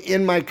system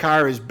in my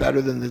car is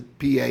better than the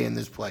PA in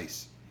this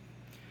place.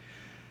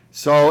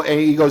 So, and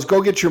he goes,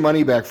 go get your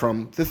money back from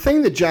him. The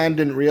thing that John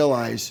didn't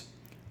realize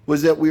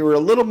was that we were a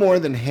little more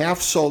than half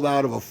sold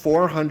out of a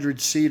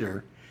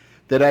 400-seater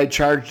that I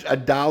charged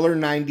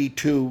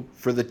 $1.92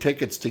 for the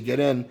tickets to get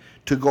in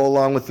to go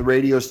along with the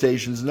radio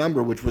station's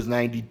number, which was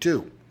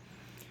 92.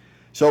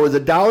 So it was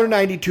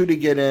 $1.92 to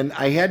get in.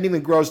 I hadn't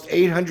even grossed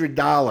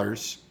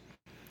 $800,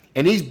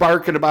 and he's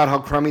barking about how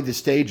crummy the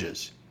stage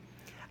is.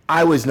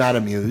 I was not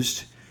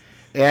amused.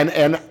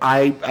 And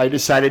I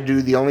decided to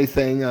do the only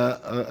thing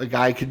a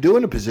guy could do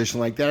in a position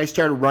like that. I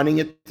started running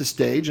at the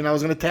stage, and I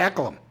was going to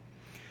tackle him.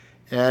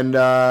 And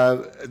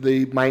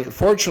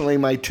fortunately,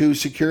 my 2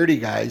 security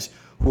guys,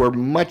 who are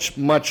much,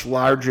 much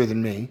larger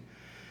than me,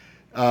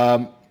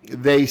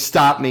 they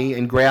stopped me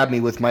and grabbed me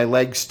with my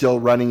legs still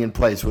running in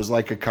place. It was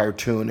like a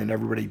cartoon, and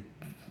everybody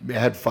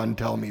had fun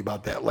telling me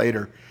about that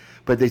later.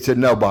 But they said,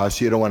 no,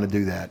 boss, you don't want to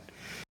do that.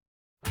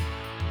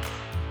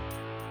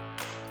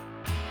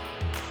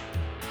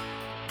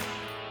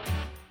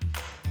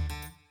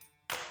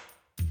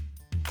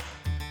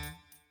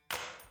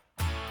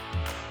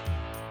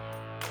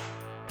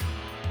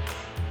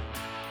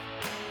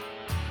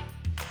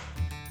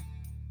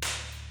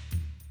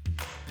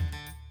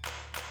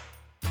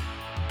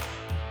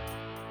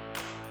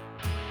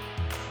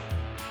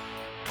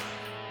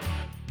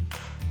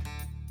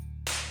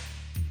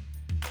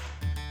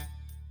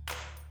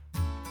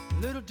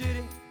 Little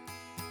ditty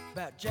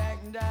about Jack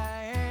and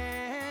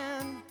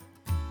Diane,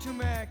 2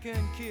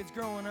 American kids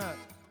growing up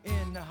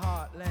in the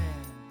heartland.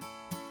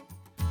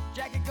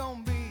 Jackie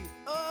gonna be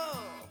a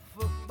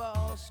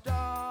football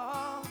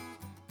star,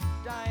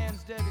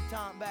 Diane's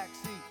debutante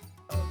backseat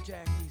of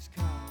Jackie's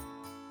car.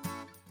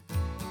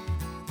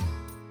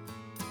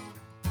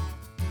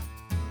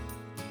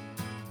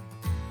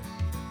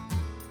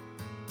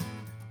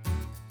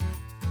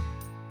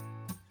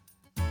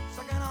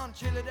 Sucking on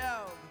chili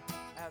dog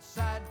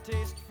outside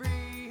Taste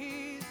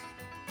Freeze.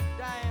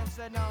 Diane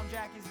sitting on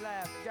Jackie's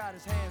lap, got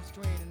his hands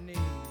between her knees.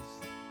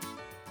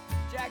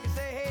 Jackie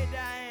say, hey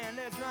Diane,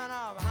 let's run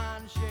off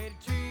behind the shady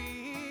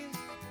trees.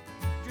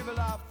 Dribble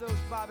off those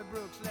Bobby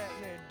Brooks, let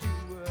me do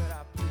what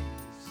I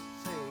please.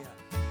 Say,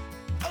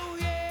 oh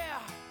yeah,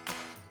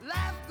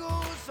 life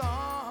goes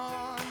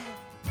on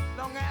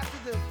long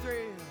after the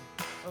thrill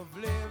of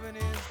living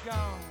is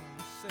gone.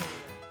 Say,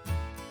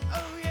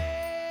 oh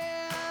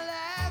yeah,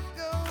 life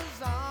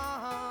goes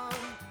on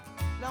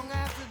long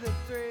after the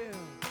thrill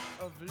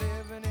of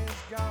living is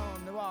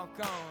gone. walk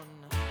on.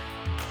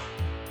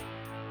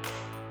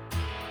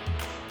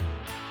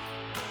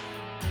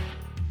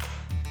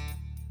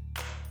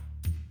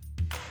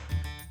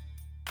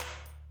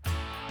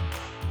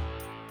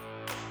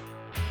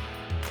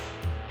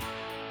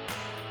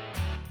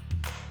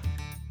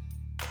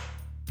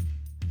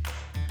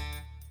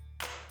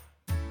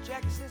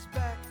 Jacks his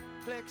back,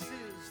 collects his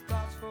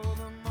thoughts for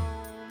the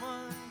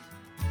moment,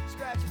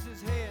 scratches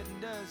his head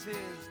and does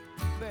his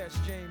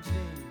best James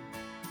Dean.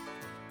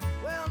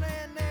 Well,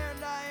 then there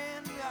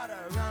Diane gotta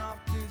run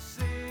off to the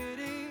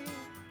city.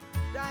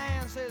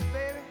 Diane says,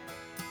 baby,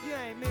 you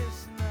ain't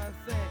missing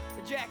nothing.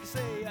 But Jackie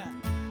say,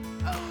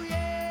 oh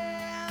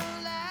yeah,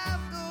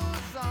 life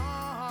goes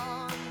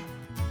on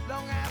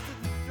long after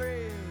the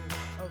thrill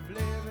of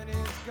living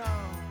is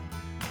gone.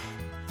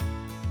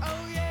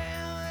 Oh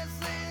yeah,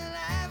 they say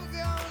life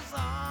goes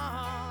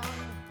on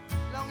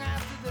long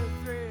after the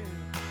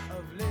thrill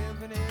of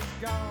living is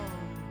gone.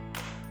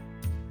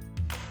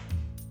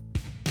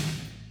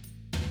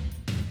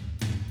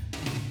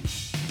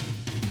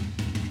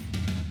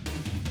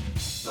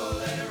 So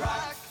let it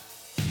rock,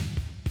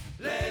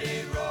 let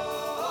it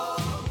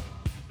roll,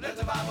 let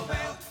the Bible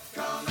bell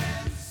come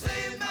and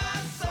save my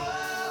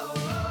soul.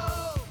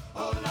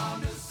 Holding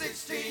on to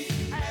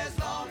 16 as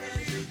long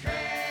as you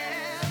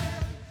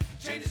can.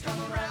 Changes come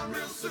around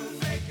real soon,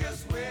 make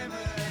us women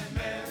and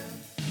men.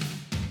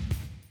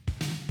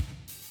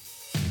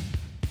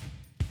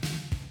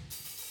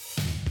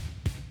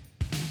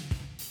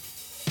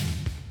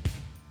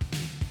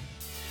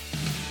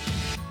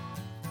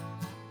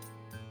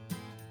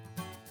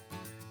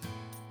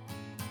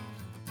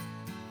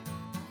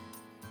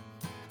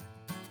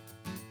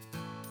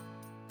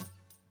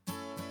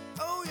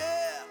 Oh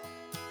yeah,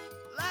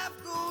 life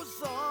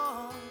goes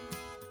on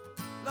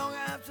long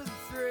after the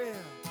thrill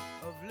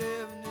of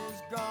living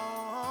is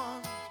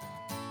gone.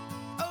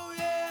 Oh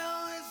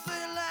yeah, they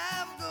say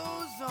life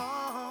goes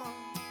on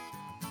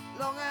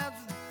long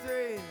after the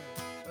thrill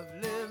of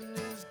living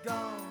is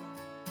gone.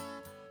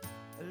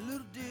 A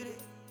little ditty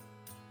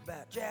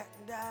about Jack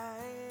and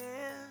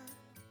Diane,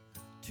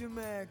 two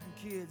American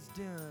kids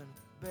doing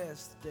the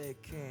best they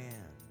can.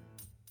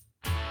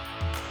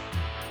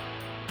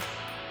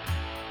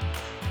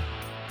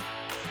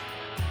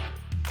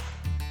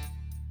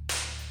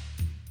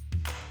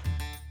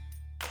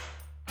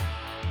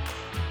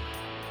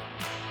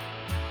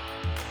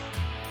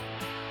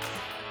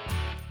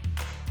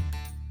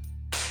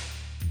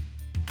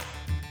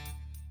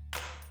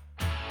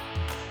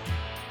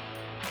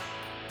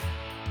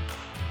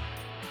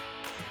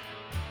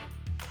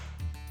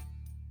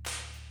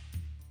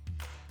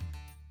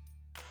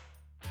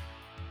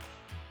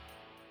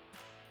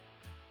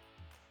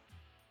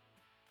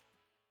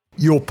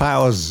 Your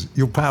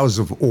powers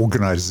of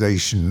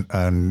organization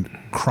and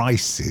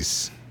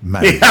crisis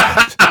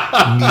management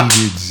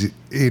needed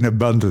in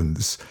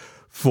abundance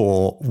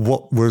for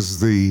what was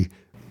the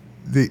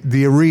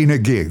arena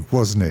gig,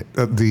 wasn't it,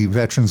 at the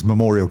Veterans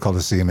Memorial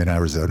Coliseum in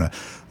Arizona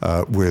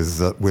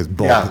with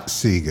Bob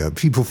Seger.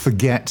 People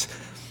forget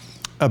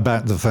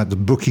about the fact that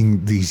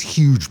booking these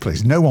huge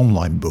places, no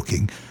online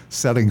booking,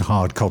 selling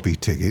hard copy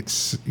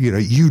tickets,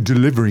 you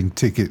delivering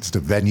tickets to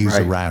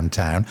venues around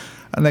town,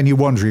 and then you're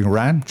wandering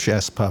around,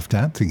 chest puffed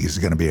out, thinking it's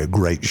going to be a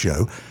great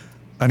show,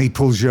 and he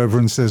pulls you over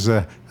and says,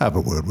 have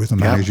a word with the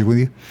manager, will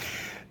you?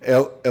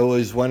 It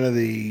was one of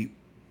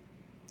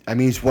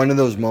it's one of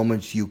those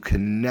moments you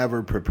can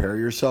never prepare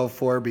yourself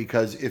for,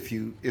 because if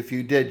you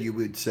did, you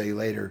would say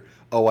later,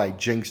 oh, I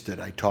jinxed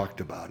it, I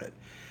talked about it.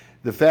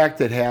 The fact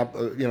that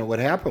what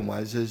happened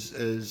was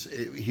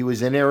he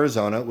was in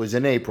Arizona. It was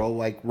in April,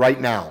 like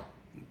right now,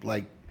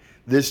 like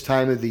this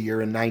time of the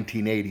year in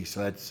 1980.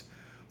 So that's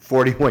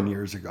 41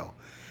 years ago.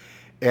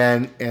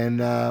 And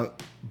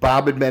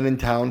Bob had been in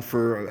town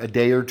for a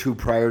day or two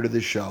prior to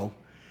the show,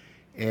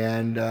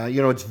 and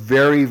it's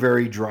very,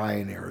 very dry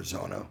in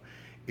Arizona.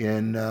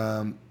 In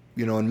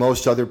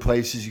most other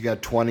places you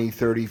got 20,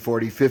 30,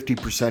 40,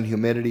 50%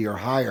 humidity or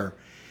higher.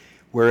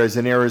 Whereas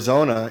in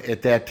Arizona,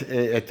 at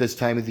this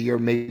time of the year,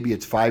 maybe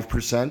it's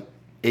 5%,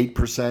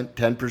 8%,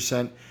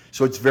 10%.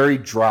 So it's very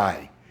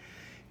dry,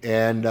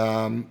 and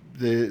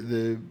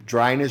the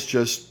dryness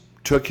just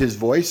took his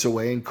voice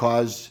away and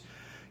caused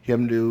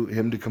him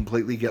to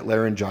completely get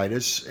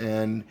laryngitis.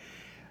 And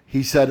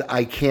he said,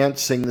 "I can't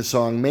sing the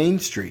song Main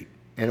Street,"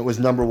 and it was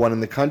number one in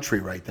the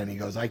country right then. He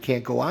goes, "I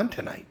can't go on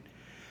tonight."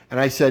 And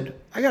I said,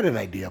 "I got an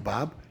idea,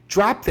 Bob.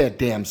 Drop that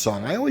damn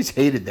song. I always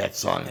hated that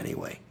song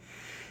anyway."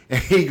 And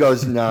he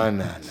goes, no,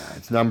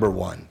 it's number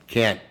one.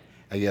 Can't.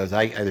 He goes,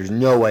 there's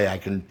no way I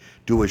can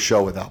do a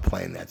show without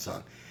playing that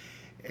song.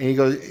 And he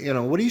goes,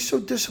 what are you so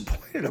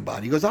disappointed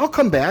about? He goes, I'll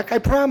come back, I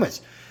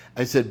promise.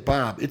 I said,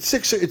 Bob,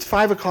 it's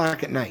 5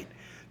 o'clock at night.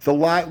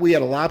 We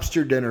had a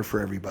lobster dinner for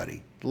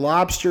everybody.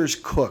 Lobster's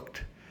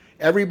cooked.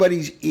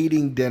 Everybody's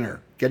eating dinner,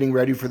 getting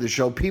ready for the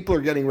show. People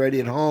are getting ready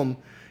at home.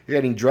 They're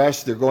getting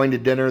dressed. They're going to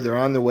dinner. They're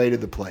on their way to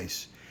the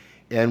place.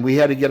 And we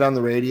had to get on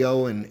the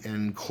radio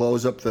and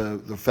close up the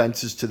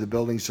fences to the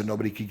building so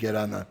nobody could get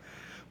on the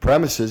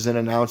premises and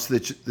announce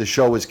that the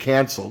show was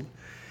canceled.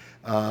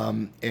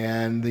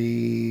 And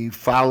the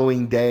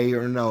following day,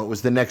 or no, it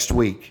was the next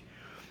week,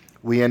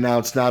 we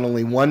announced not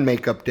only one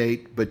makeup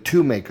date, but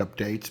 2 makeup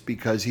dates,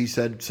 because he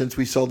said, since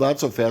we sold out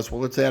so fast,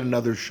 well, let's add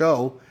another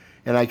show,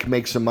 and I can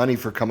make some money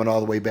for coming all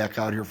the way back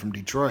out here from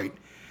Detroit.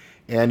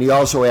 And he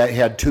also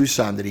had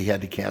Tucson that he had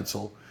to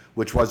cancel,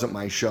 which wasn't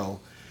my show.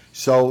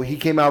 So he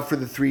came out for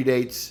the 3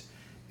 dates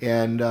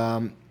and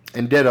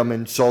did them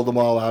and sold them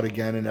all out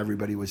again, and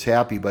everybody was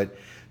happy. But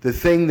the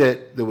thing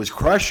that was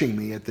crushing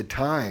me at the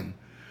time,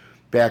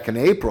 back in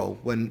April,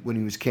 when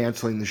he was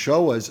canceling the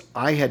show, was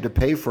I had to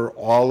pay for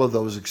all of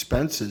those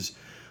expenses,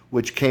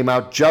 which came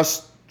out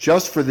just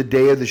for the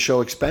day of the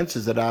show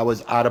expenses that I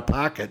was out of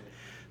pocket,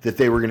 that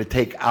they were going to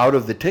take out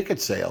of the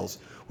ticket sales,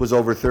 was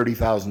over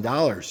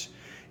 $30,000.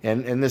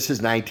 And this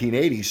is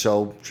 1980,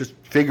 so just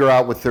figure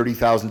out what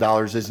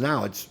 $30,000 is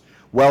now. It's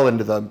well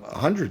into the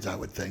hundreds, I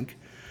would think.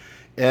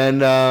 And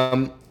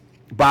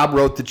Bob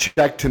wrote the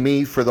check to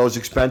me for those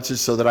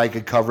expenses so that I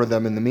could cover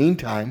them in the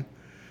meantime.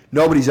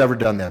 Nobody's ever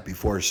done that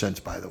before or since,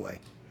 by the way.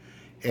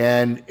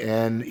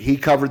 And he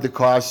covered the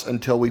costs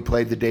until we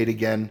played the date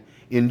again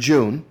in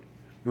June.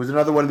 It was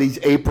another one of these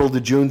April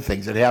to June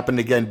things. It happened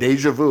again,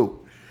 deja vu.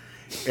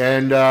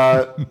 And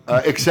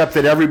except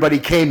that everybody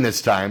came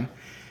this time.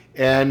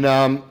 And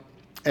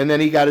then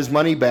he got his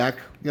money back,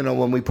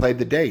 when we played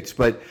the dates.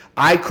 But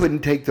I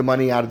couldn't take the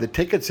money out of the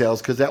ticket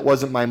sales because that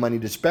wasn't my money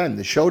to spend.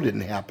 The show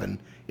didn't happen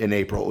in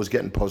April. It was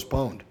getting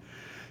postponed.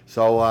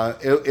 So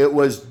it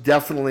was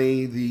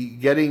definitely the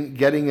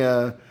getting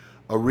a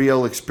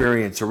real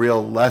experience, a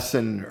real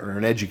lesson or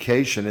an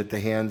education at the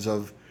hands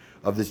of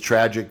this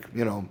tragic,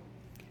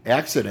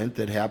 accident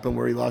that happened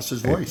where he lost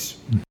his voice.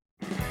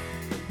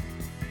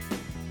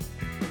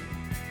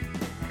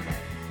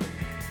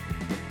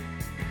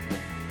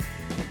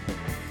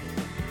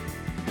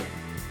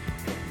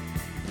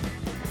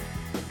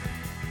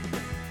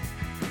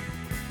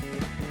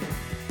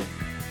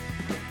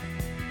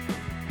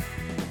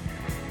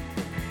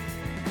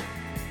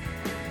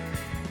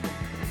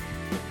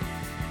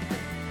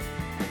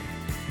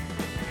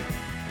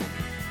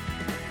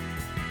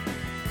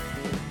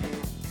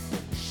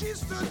 She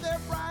stood there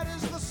bright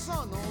as the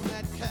sun on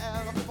that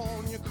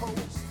California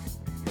coast.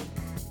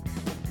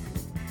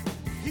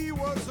 He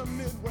was a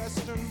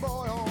Midwestern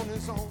boy on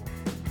his own.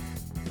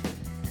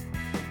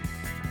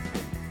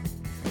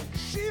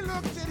 She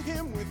looked at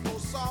him with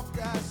those soft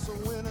eyes so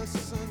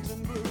innocent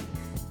and blue.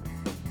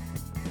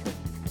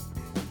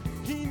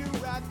 He knew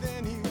right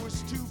then he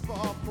was too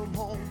far from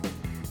home.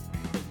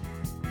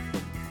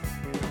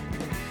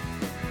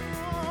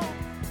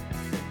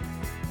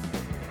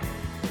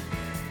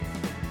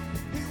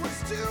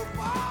 Too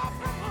far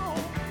from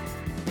home.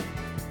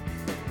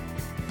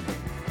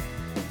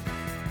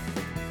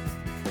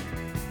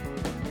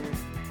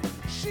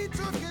 She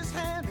took his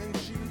hand and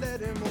she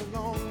led him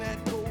along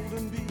that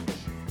golden beach.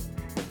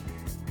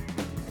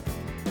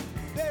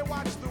 They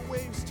watched the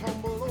waves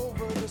tumble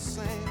over the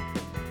sand.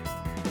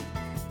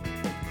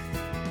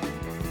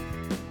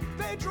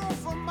 They drove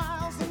for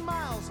miles and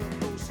miles of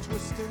those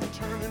twisting,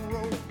 turning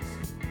roads.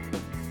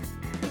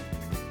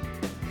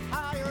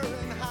 Higher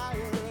and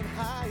higher and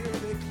higher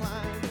they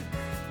climbed.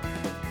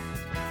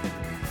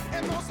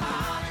 In those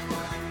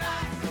Hollywood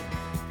nights,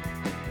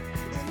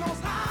 in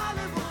those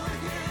Hollywood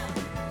hills,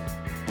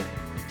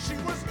 she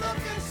was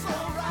looking so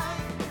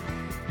right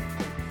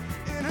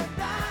in her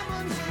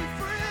diamonds and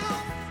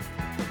frills.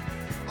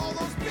 All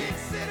those big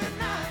city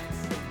nights,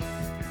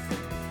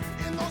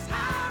 in those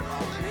high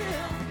rolling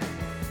hills,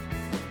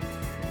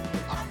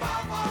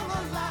 above all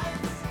the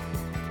lights,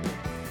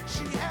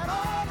 she had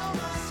all of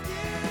the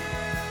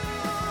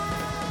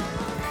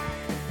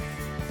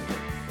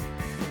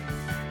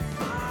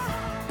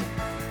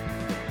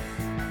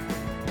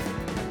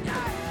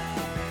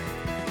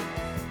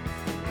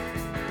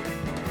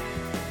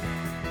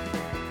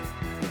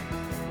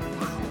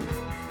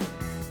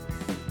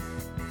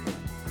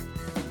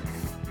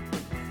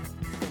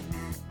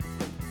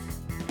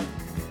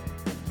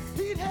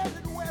He'd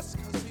headed west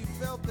cause he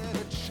felt that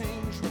a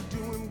change would do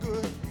him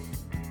good.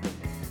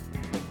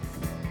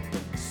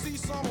 See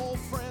some old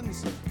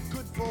friends,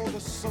 good for the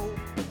soul.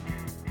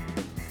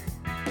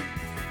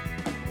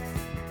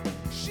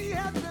 She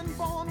had been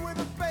born with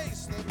a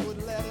face that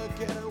would let her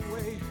get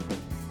away.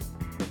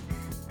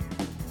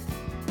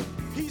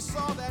 He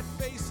saw that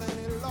face and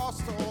he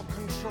lost all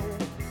control.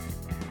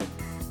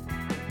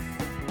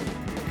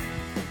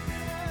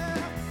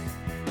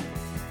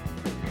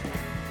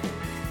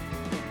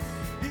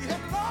 He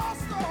had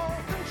lost all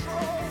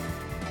control.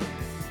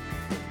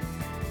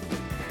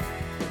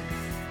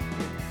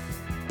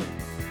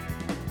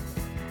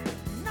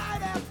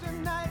 Night after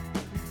night,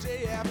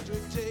 day after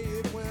day,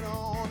 it went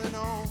on and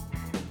on.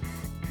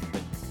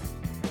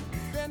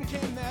 Then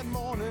came that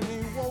morning, he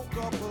woke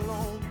up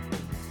alone.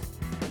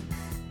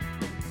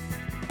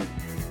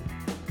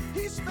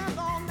 He spent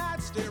all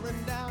night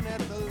staring down at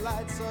the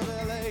lights of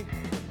LA,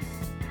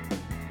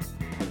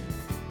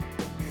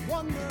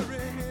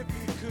 wondering if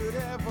he could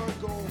ever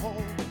go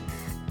home.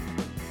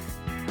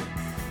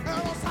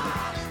 And those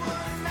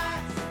Hollywood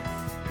nights,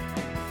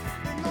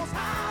 in those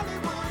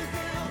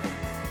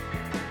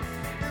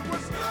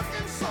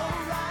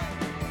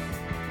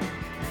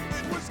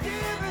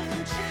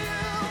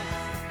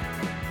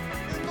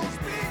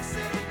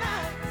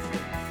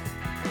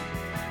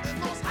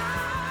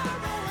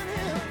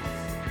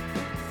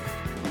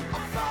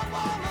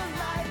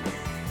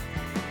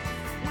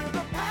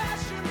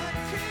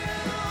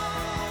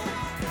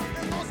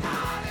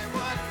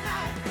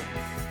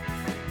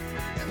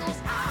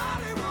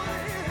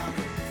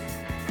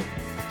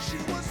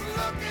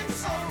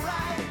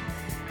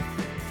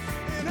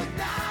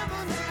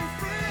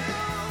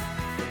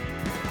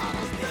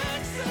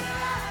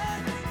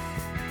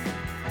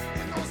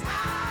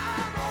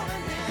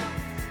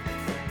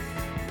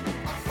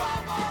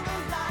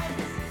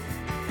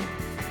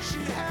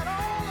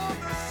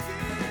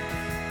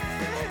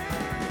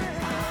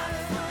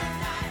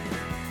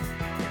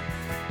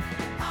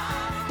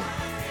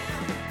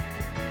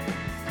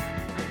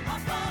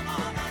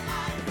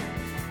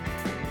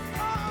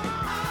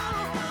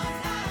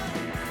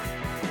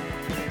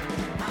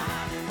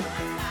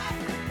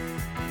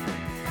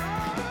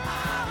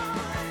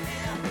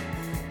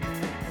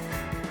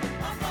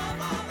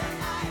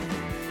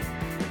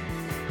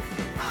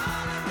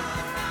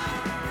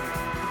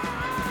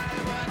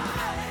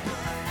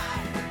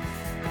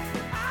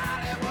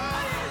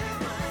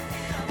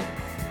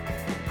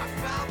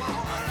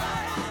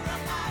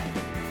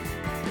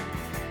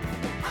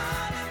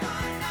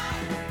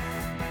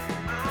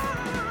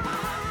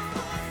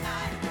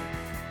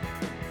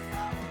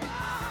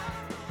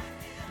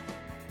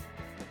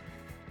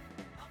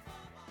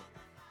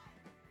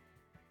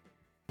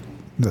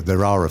that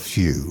there are a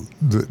few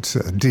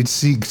that did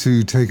seek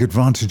to take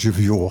advantage of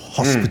your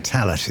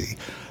hospitality.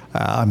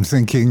 I'm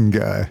thinking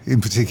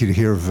in particular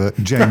here of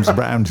James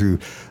Brown, who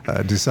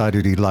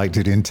decided he liked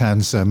it in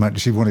town so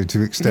much he wanted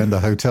to extend a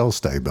hotel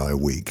stay by a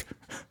week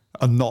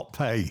and not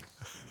pay.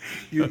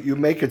 You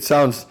make it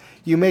sound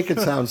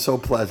so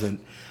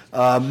pleasant.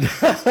 Well,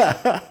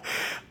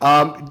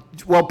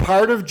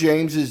 part of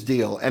James's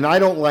deal, and I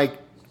don't like,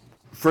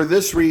 for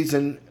this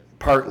reason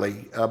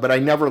partly, but I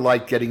never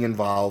liked getting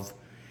involved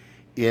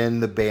in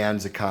the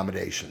band's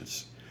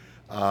accommodations.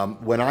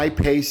 When I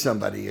pay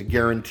somebody a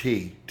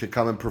guarantee to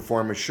come and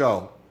perform a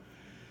show,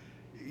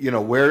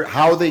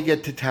 how they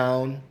get to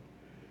town,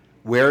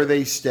 where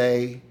they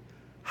stay,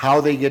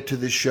 how they get to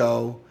the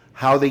show,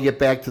 how they get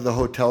back to the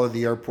hotel or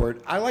the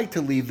airport, I like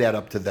to leave that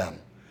up to them.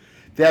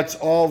 That's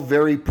all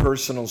very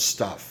personal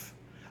stuff.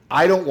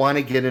 I don't want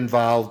to get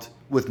involved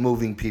with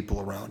moving people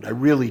around. I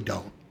really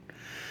don't.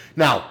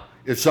 Now,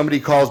 if somebody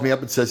calls me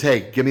up and says,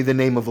 hey, give me the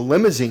name of a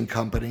limousine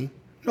company,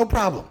 no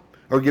problem.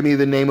 Or give me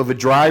the name of a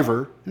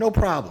driver, no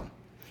problem.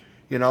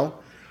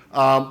 But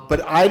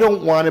I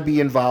don't want to be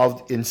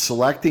involved in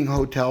selecting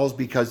hotels,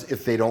 because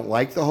if they don't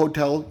like the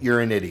hotel,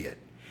 you're an idiot.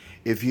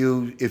 If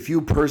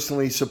you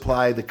personally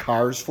supply the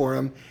cars for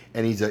him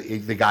and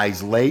the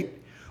guy's late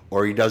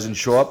or he doesn't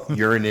show up,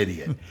 you're an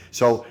idiot.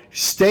 So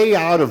stay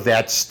out of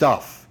that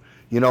stuff.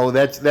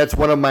 That's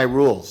one of my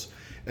rules.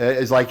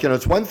 It's like,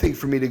 it's one thing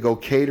for me to go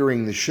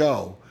catering the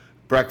show,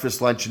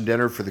 breakfast, lunch, and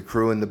dinner for the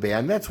crew and the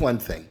band. That's one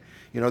thing.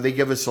 They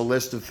give us a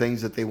list of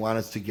things that they want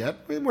us to get.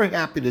 We're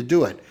happy to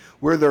do it.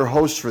 We're their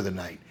hosts for the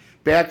night.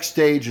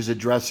 Backstage is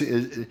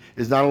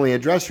not only a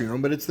dressing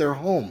room, but it's their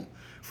home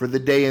for the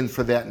day and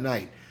for that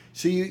night.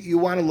 So you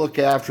want to look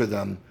after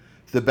them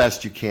the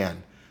best you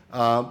can.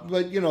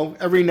 But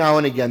every now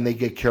and again they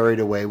get carried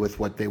away with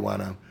what they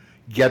want to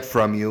get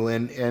from you.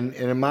 And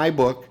in my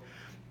book,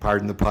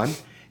 pardon the pun,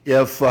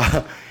 if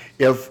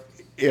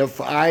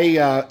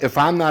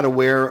I'm not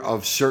aware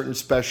of certain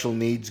special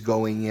needs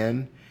going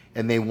in,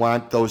 and they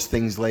want those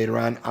things later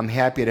on, I'm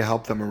happy to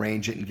help them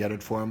arrange it and get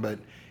it for them. But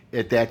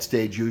at that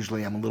stage,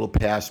 usually I'm a little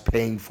past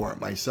paying for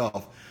it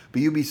myself.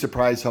 But you'd be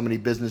surprised how many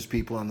business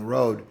people on the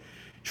road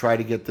try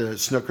to get the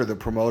snooker, the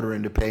promoter,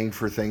 into paying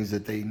for things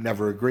that they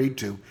never agreed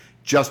to,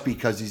 just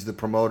because he's the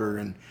promoter,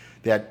 and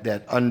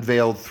that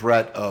unveiled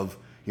threat of,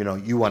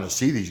 you want to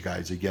see these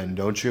guys again,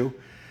 don't you?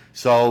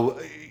 So,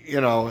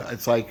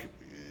 it's like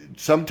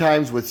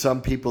sometimes with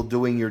some people,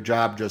 doing your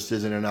job just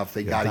isn't enough.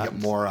 They got to get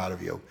more out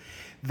of you.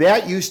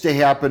 That used to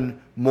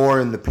happen more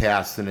in the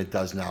past than it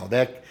does now.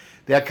 That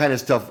kind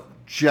of stuff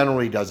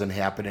generally doesn't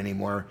happen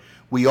anymore.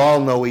 We all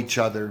know each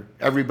other.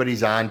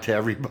 Everybody's on to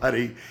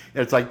everybody.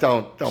 It's like,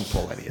 don't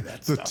pull any of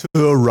that stuff. The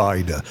tour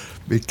rider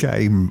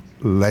became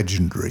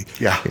legendary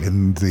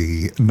in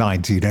the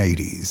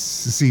 1980s. It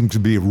seemed to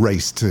be a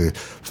race to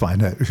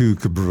find out who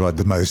could provide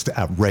the most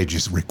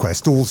outrageous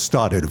request. All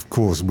started, of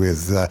course,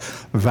 with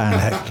Van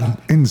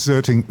Halen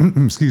inserting,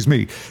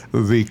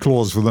 the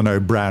clause for the no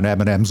brown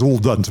M&Ms, all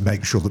done to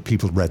make sure that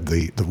people read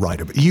the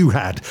rider. But you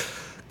had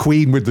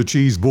Queen with the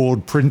cheese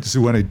board, Prince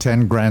who wanted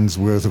 10 grand's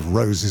worth of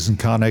roses and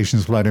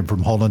carnations flown in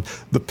from Holland,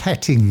 the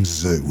petting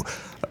zoo.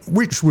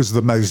 Which was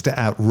the most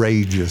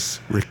outrageous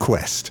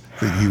request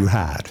that you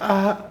had?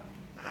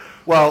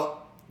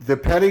 Well, the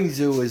petting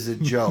zoo is a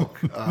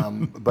joke,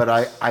 but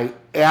I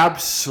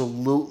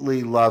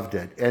absolutely loved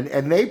it.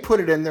 And they put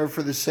it in there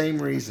for the same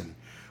reason,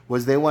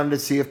 was they wanted to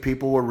see if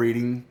people were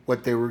reading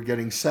what they were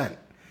getting sent.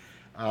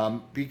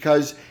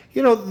 Because,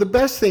 the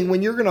best thing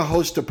when you're going to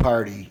host a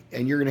party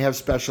and you're going to have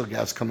special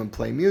guests come and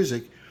play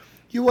music,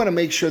 you want to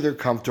make sure they're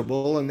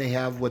comfortable and they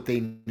have what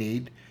they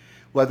need,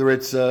 whether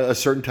it's a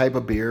certain type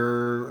of beer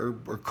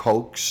or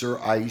Cokes or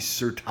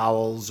ice or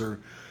towels or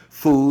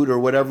food or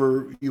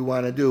whatever you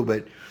want to do.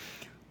 But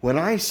when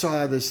I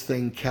saw this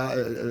thing,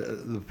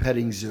 the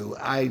petting zoo,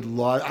 I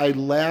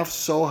laughed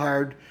so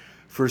hard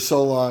for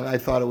so long. I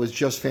thought it was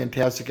just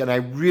fantastic. And I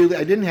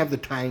didn't have the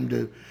time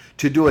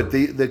to do it.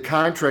 The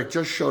contract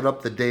just showed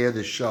up the day of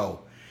the show,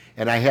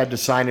 and I had to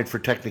sign it for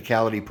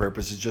technicality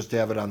purposes just to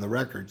have it on the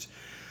records.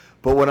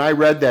 But when I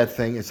read that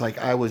thing, it's like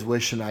I was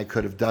wishing I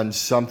could have done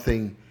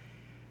something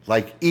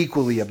like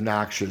equally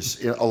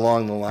obnoxious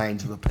along the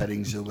lines of a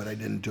petting zoo, but I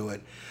didn't do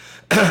it.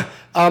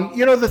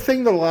 The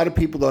thing that a lot of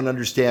people don't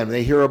understand,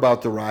 they hear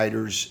about the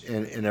riders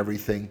and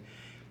everything.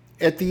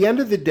 At the end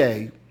of the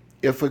day,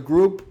 if a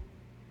group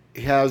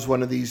has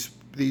one of these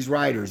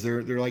riders,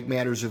 they're like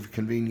matters of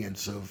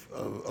convenience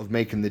of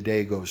making the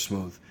day go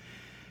smooth.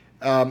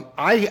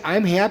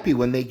 I'm happy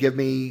when they give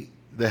me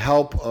the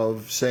help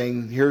of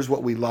saying, here's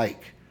what we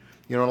like.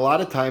 A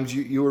lot of times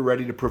you were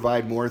ready to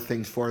provide more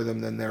things for them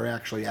than they're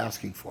actually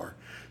asking for.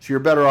 So you're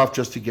better off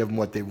just to give them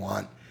what they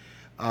want.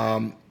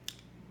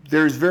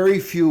 There's very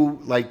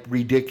few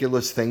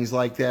ridiculous things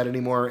like that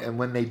anymore. And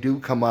when they do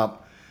come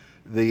up,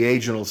 the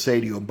agent will say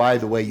to you, by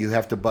the way, you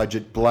have to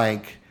budget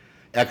blank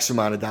X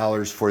amount of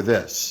dollars for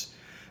this.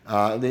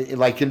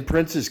 Like in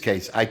Prince's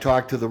case, I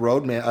talked to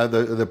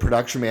the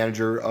production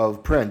manager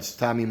of Prince,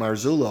 Tommy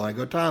Marzullo. I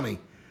go, Tommy,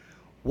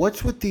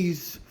 what's with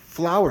these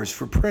flowers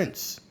for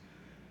Prince.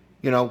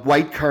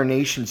 White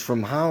carnations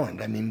from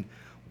Holland. I mean,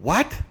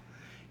 what?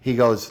 He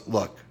goes,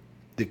 look,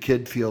 the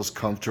kid feels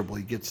comfortable.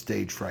 He gets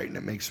stage fright, and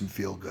it makes him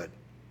feel good.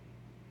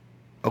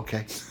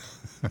 Okay.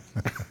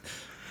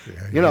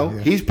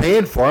 He's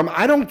paying for him.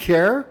 I don't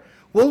care.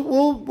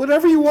 Well,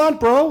 whatever you want,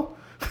 bro.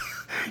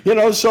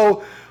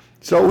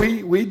 So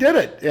we did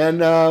it,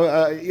 and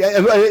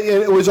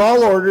it was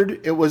all ordered.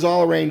 It was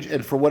all arranged,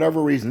 and for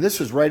whatever reason, this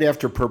was right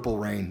after Purple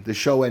Rain. The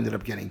show ended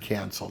up getting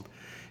canceled,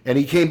 and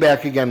he came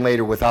back again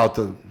later without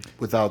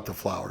the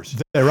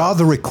flowers. There are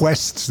the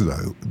requests,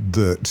 though,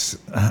 that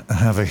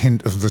have a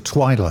hint of the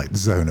Twilight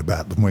Zone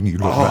about them when you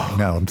look back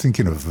now. I'm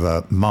thinking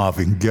of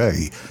Marvin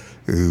Gaye,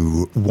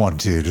 who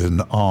wanted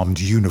an armed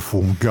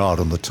uniformed guard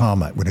on the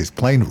tarmac when his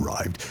plane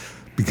arrived,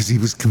 because he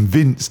was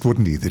convinced,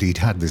 wasn't he, that he'd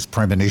had this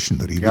premonition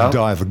that he would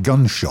die of a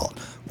gunshot,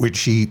 which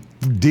he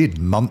did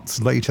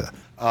months later.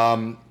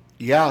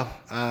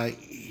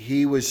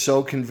 He was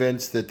so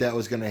convinced that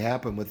was going to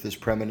happen with this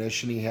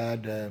premonition he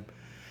had.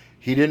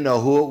 He didn't know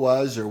who it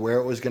was or where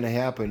it was going to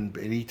happen,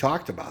 but he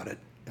talked about it.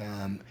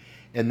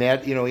 And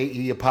that,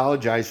 he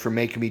apologized for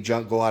making me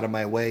go out of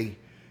my way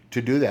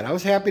to do that. I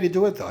was happy to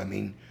do it, though. I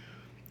mean,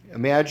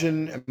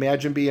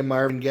 imagine being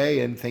Marvin Gaye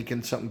and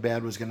thinking something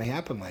bad was going to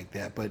happen like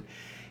that. But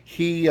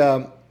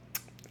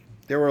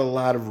there were a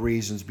lot of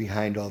reasons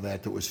behind all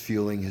that was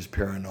fueling his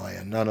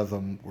paranoia. None of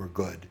them were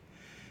good.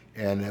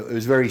 And it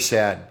was very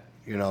sad,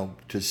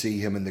 to see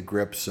him in the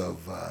grips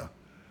of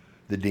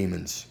the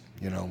demons,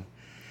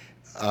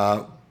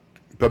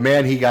 But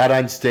man, he got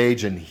on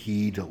stage and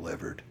he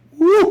delivered.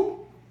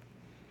 Woo!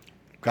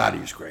 God, he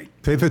was great.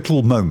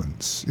 Pivotal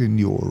moments in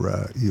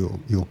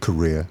your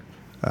career.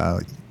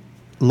 A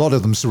lot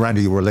of them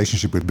surrounding your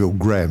relationship with Bill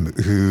Graham,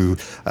 who,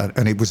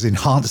 and it was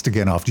enhanced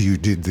again after you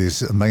did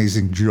this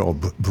amazing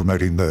job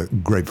promoting the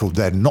Grateful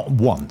Dead, not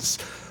once,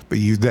 but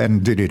you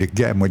then did it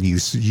again when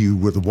you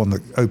were the one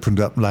that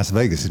opened up Las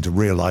Vegas into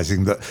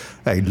realizing that,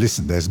 hey,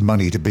 listen, there's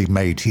money to be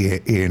made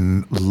here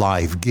in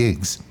live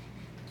gigs.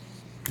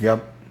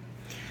 Yep.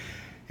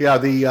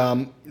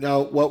 Yeah.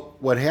 Now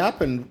what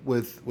happened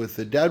with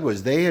the Dead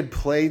was they had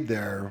played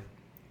there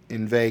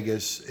in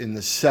Vegas in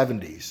the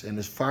 70s, and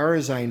as far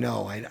as I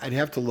know, I'd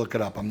have to look it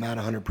up. I'm not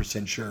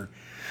 100% sure,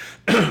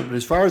 but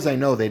as far as I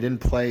know, they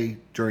didn't play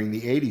during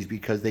the 80s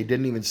because they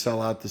didn't even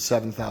sell out the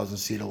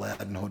 7,000-seat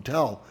Aladdin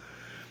Hotel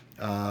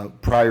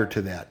prior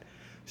to that.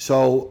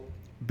 So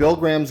Bill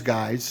Graham's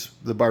guys,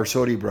 the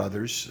Barsotti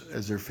brothers,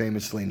 as they're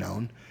famously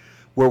known,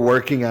 were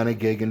working on a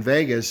gig in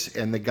Vegas,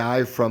 and the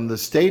guy from the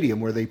stadium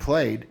where they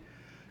played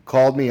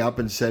called me up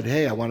and said,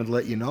 hey, I wanted to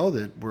let you know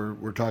that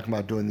we're talking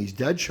about doing these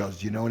Dead shows.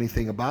 Do you know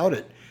anything about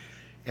it?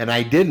 And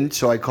I didn't,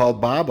 so I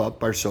called Bob up,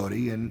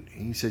 Barsotti, and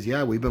he says,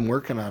 yeah, we've been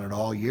working on it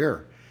all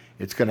year.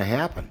 It's going to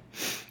happen.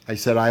 I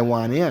said, I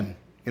want in.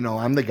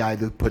 I'm the guy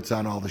that puts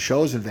on all the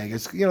shows in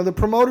Vegas. The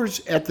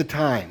promoters at the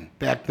time,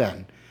 back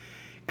then,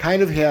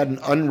 kind of had an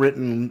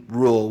unwritten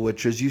rule,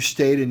 which is you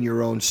stayed in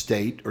your own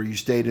state or you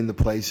stayed in the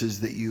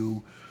places that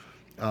you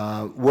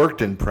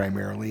worked in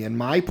primarily. And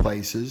my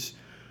places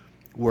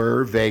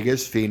were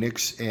Vegas,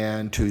 Phoenix,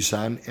 and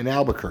Tucson, and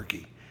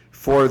Albuquerque.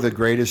 Four of the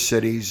greatest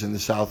cities in the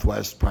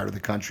southwest part of the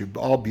country,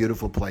 all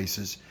beautiful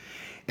places.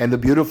 And the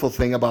beautiful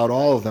thing about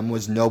all of them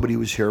was nobody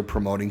was here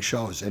promoting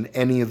shows in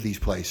any of these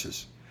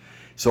places.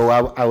 So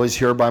I was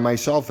here by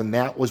myself, and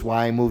that was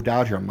why I moved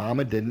out here.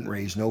 Mama didn't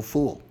raise no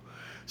fool.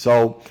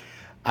 So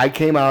I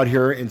came out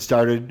here and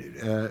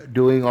started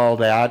doing all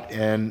that,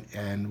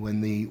 and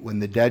when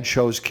the Dead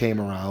shows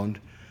came around,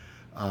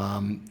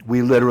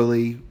 we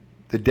literally...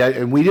 The Dead,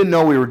 and we didn't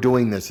know we were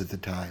doing this at the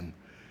time,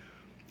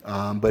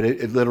 but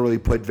it literally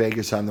put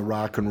Vegas on the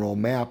rock and roll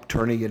map,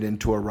 turning it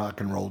into a rock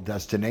and roll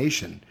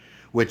destination,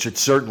 which it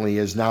certainly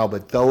is now.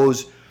 But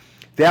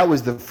that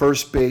was the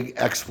first big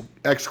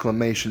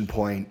exclamation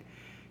point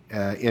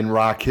in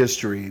rock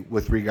history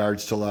with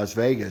regards to Las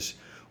Vegas,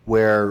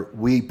 where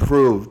we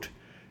proved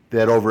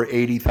that over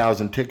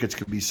 80,000 tickets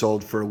could be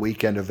sold for a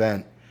weekend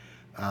event.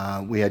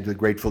 We had the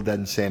Grateful Dead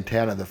in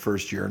Santana the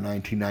first year,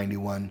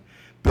 1991.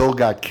 Bill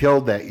got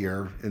killed that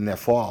year in that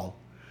fall.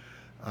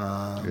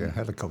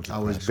 Helicopter. I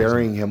was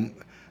burying him.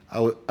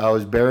 I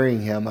was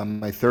burying him on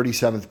my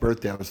 37th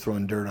birthday. I was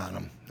throwing dirt on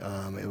him.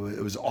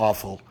 It was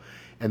awful.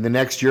 And the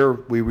next year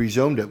we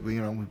resumed it.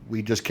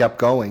 We just kept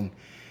going.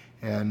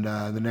 And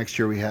the next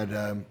year we had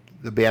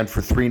the band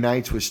for 3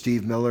 nights with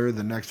Steve Miller.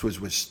 The next was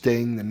with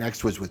Sting. The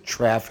next was with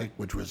Traffic,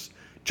 which was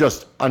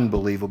just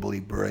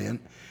unbelievably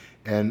brilliant.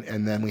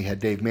 And then we had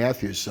Dave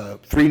Matthews,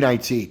 3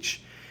 nights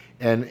each.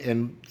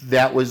 And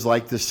that was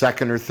like the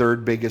second or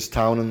third biggest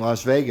town in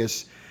Las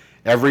Vegas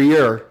every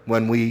year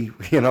when we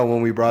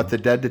brought the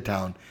Dead to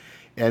town.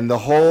 And the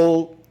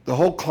whole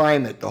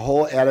climate, the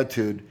whole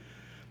attitude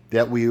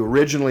that we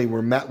originally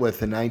were met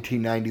with in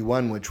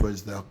 1991, which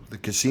was the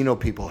casino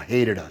people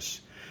hated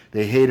us.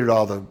 They hated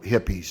all the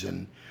hippies.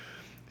 And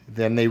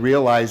then they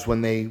realized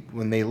when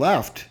they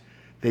left,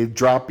 they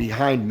dropped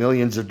behind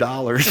millions of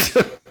dollars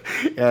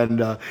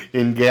and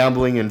in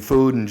gambling and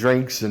food and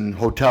drinks and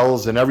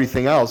hotels and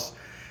everything else.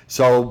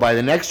 So by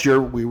the next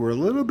year, we were a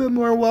little bit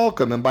more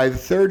welcome. And by the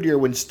third year,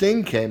 when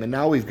Sting came, and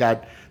now we've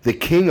got the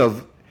king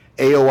of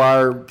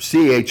AOR,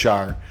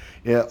 CHR,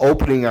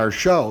 opening our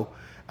show.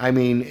 I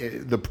mean,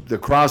 the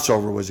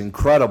crossover was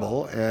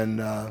incredible. And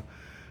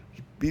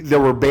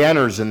there were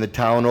banners in the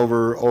town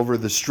over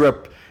the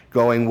strip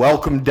going,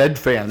 "Welcome Dead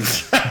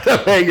fans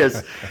to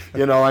Vegas."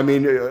 I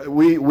mean,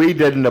 we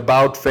did an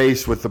about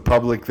face with the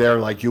public there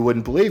like you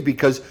wouldn't believe,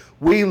 because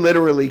we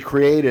literally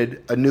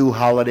created a new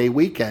holiday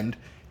weekend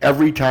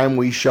every time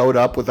we showed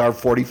up with our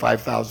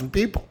 45,000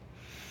 people.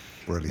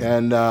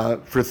 Brilliant.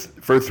 And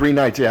for 3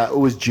 nights, yeah, it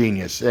was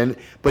genius.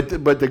 But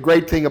the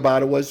great thing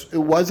about it was it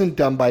wasn't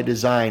done by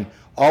design.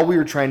 All we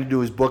were trying to do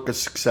was book a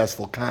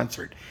successful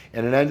concert,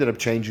 and it ended up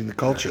changing the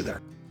culture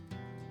there.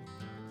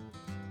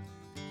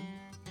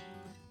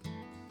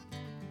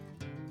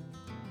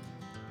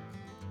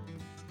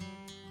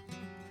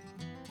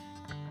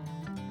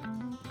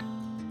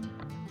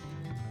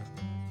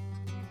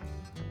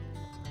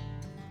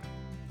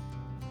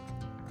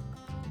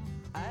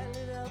 I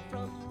lit up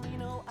from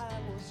Reno, I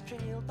was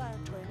trailed by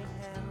 20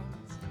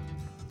 hounds.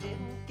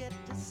 Didn't get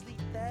to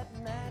sleep that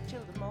night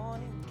till the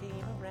morning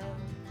came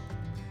around.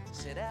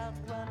 Set out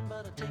running,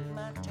 but I take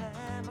my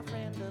time. A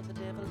friend of the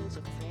devil is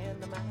a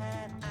friend of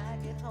mine. I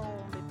get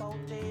home before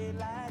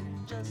daylight,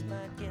 just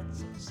might get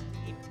some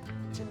sleep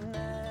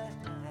tonight.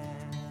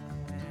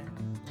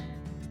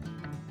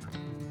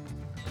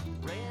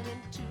 Ran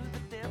into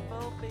the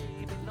devil,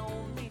 baby,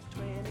 loaned me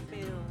 20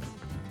 bills.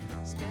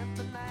 Spent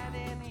the night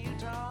in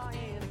Utah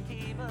in a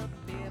cave up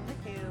in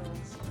the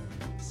hills.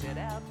 Set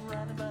out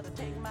running, but I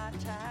take my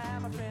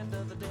time. A friend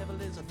of the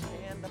devil is a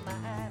friend of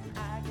mine.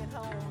 I get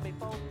home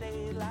before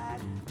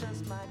daylight,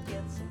 just might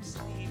get some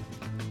sleep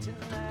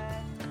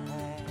tonight.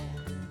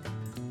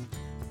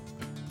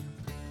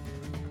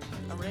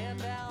 I ran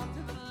down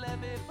to the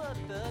levee, but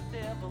the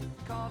devil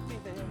caught me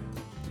there.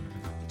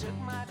 Took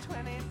my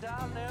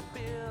 $20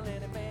 bill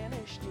and it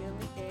vanished in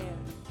the air.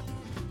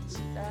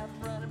 Stop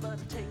running, but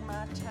take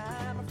my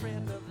time. A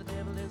friend of the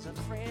devil is a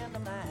friend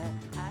of mine.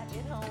 I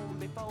get home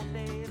before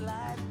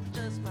daylight,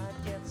 just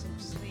might get some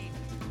sleep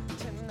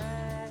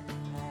tonight.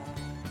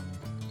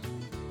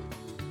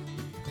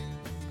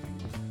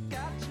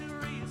 Got 2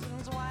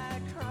 reasons why I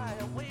cry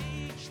away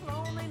each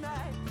lonely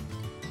night.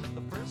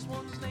 The first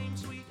one's named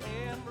Sweet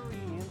Anne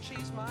Marie, and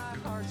she's my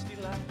heart's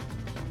delight.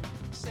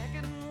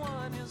 Second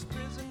one is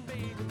prison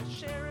baby, the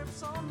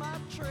sheriff's on my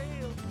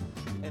trail.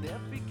 And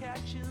if he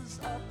catches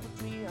up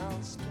with me,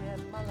 I'll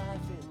spend my life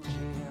in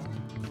jail.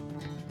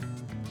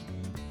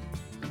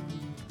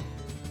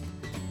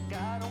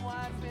 Got a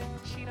wife in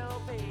Chino,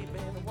 baby,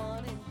 and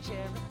one in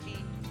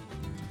Cherokee.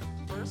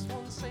 First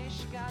one says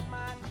she got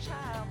my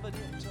child, but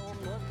it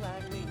don't look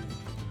like me.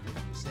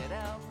 Set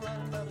out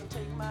running, but I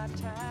take my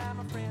time.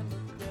 A friend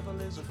of the devil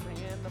is a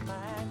friend of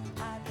mine.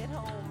 I get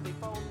home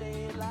before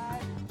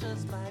daylight,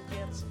 just might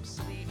get some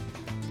sleep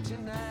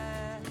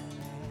tonight.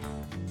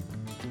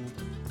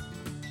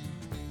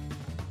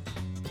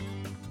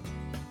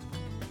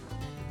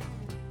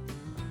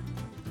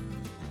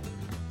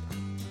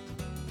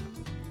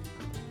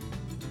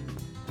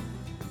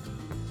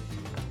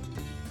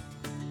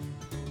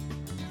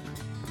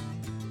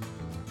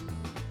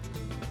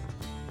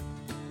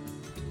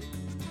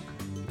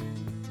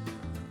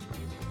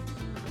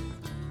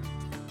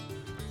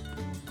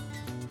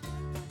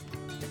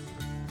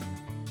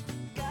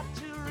 Got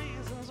 2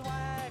 reasons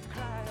why I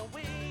cry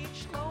away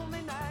each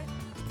lonely night.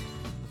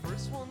 The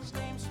first one's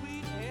named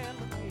Sweet Anne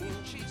Marie,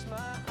 and she's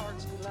my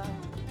heart's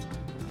delight.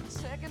 The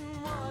second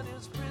one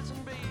is prison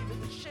baby,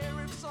 the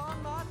sheriff's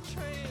on my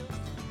trail.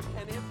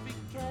 And if he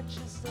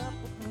catches up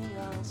with me,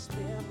 I'll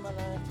spend my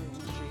life in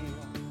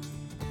jail.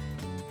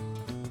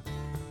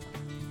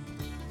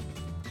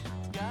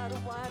 Got a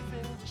wife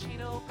in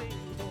Chino, baby,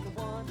 and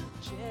one in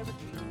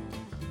Cherokee.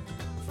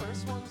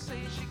 First one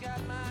says she got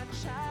my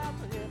child,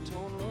 but it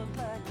don't look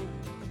like me.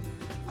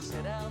 I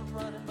set out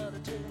running, but I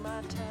take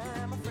my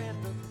time. A friend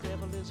of the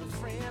devil is a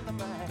friend of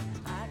mine.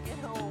 I get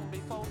home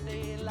before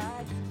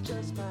daylight,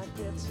 just might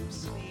get some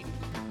sleep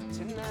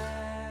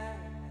tonight.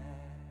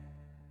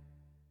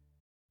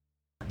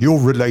 Your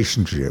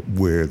relationship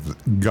with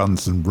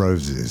Guns N'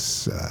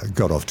 Roses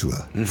got off to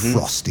a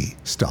frosty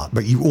start,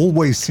 but you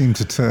always seem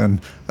to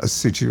turn a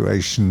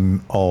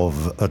situation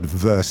of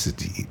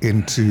adversity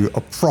into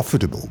a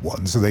profitable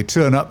one. So they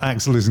turn up,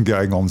 Axl isn't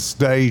going on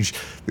stage.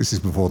 This is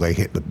before they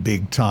hit the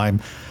big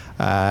time.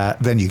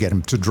 Then you get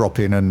them to drop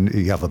in and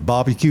you have a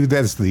barbecue.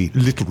 There's the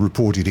little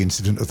reported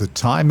incident of the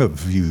time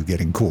of you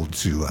getting called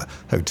to a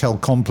hotel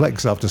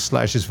complex after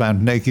Slash is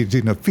found naked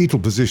in a fetal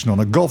position on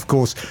a golf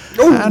course.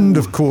 Ooh. And,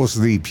 of course,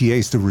 the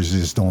pièce de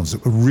résistance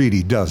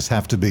really does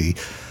have to be,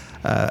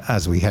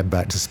 as we head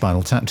back to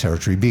Spinal Tap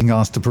territory, being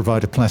asked to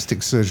provide a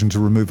plastic surgeon to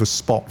remove a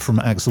spot from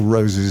Axl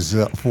Rose's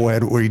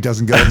forehead where he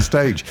doesn't go on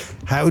stage.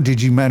 How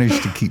did you manage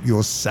to keep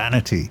your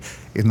sanity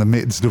in the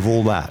midst of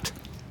all that?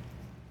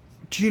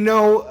 Do you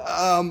know,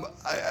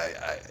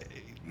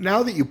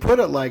 now that you put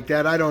it like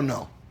that, I don't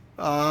know.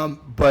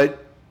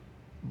 But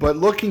but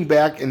looking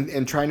back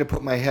and trying to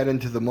put my head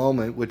into the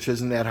moment, which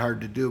isn't that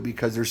hard to do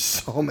because there's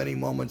so many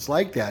moments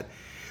like that.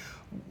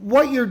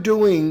 What you're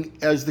doing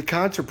as the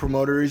concert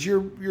promoter is you're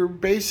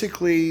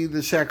basically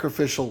the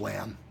sacrificial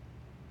lamb.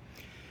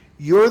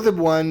 You're the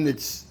one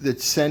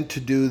that's sent to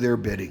do their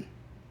bidding,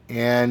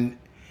 and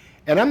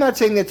I'm not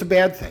saying that's a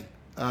bad thing.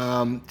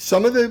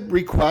 Some of the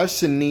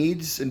requests and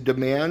needs and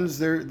demands,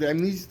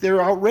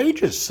 they're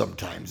outrageous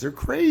sometimes. They're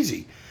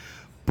crazy.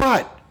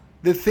 But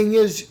the thing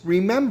is,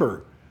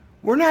 remember,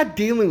 we're not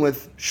dealing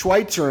with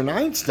Schweitzer and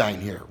Einstein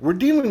here. We're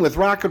dealing with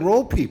rock and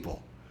roll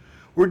people.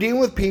 We're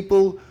dealing with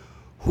people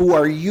who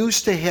are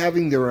used to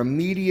having their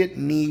immediate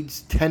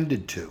needs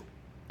tended to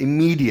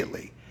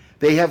immediately.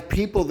 They have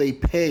people they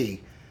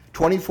pay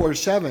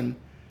 24/7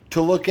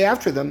 to look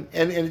after them,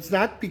 and it's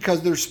not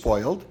because they're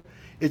spoiled.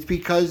 It's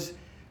because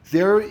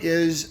there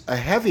is a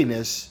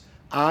heaviness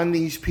on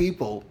these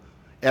people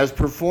as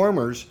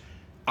performers,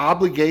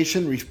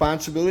 obligation,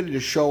 responsibility to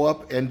show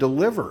up and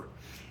deliver.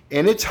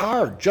 And it's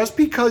hard. Just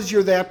because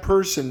you're that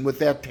person with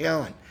that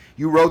talent,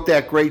 you wrote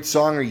that great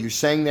song, or you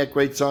sang that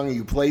great song, or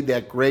you played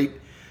that great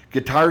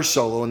guitar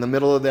solo in the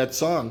middle of that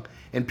song,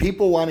 and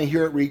people want to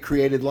hear it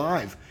recreated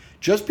live.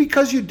 Just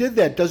because you did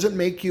that doesn't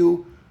make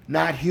you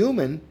not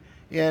human,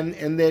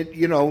 and that,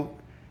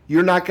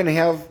 you're not going to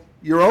have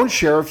your own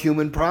share of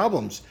human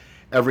problems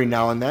every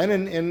now and then.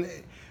 And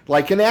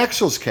like in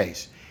Axl's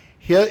case,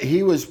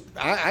 he was,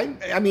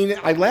 I mean,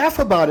 I laugh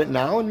about it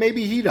now, and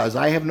maybe he does.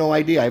 I have no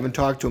idea. I haven't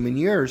talked to him in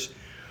years.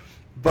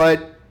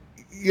 But,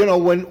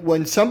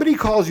 when somebody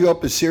calls you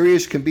up as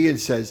serious can be and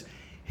says,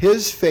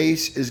 his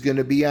face is going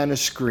to be on a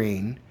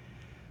screen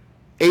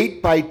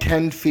 8 by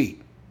 10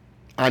 feet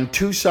on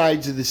two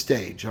sides of the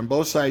stage, on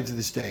both sides of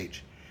the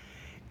stage.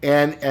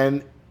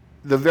 And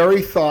the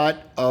very thought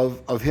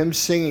of him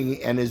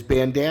singing and his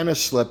bandana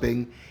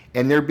slipping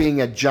and there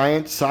being a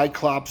giant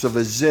cyclops of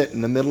a zit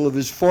in the middle of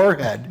his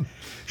forehead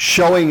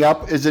showing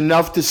up is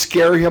enough to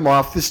scare him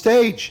off the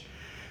stage.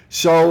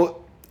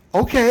 So,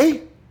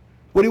 okay,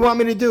 what do you want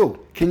me to do?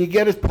 Can you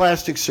get a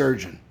plastic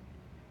surgeon?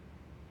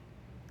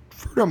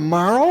 For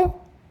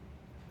tomorrow?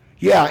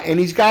 Yeah, and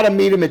he's got to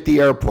meet him at the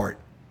airport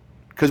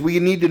because we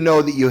need to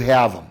know that you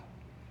have him.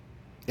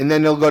 And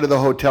then they'll go to the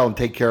hotel and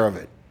take care of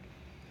it.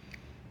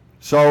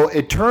 So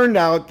it turned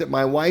out that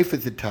my wife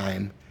at the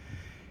time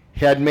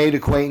had made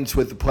acquaintance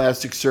with the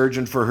plastic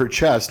surgeon for her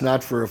chest,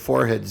 not for a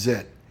forehead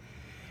zit.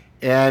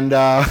 And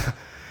I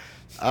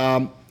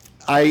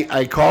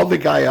called the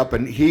guy up,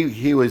 and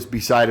he was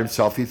beside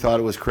himself. He thought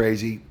it was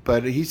crazy,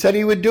 but he said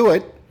he would do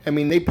it. I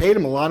mean, they paid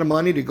him a lot of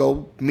money to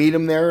go meet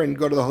him there and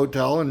go to the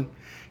hotel. And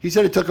he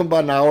said it took him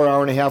about an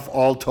hour and a half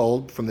all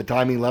told from the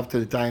time he left to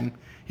the time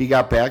he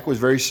got back. It was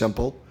very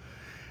simple.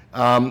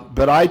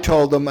 But I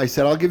told him, I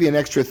said, I'll give you an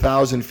extra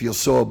 $1,000 if you'll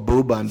sew a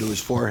boob onto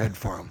his forehead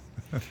for him.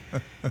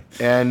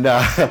 And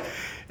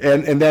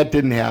that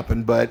didn't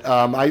happen. But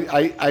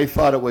I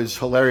thought it was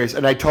hilarious.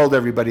 And I told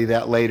everybody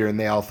that later, and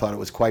they all thought it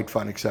was quite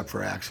fun, except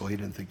for Axl. He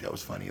didn't think that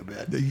was funny a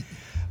bit.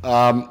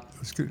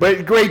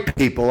 But great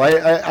people.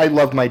 I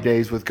love my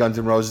days with Guns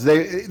N' Roses.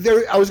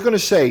 I was going to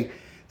say,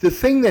 the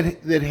thing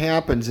that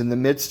happens in the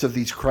midst of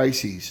these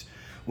crises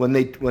when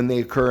they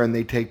occur and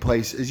they take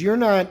place is you're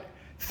not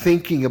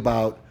thinking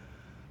about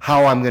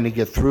how I'm going to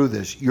get through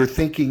this. You're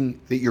thinking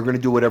that you're going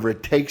to do whatever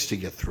it takes to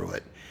get through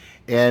it,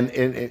 and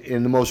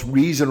in the most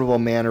reasonable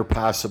manner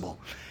possible.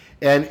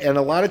 And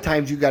a lot of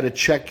times you got to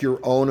check your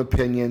own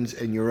opinions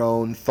and your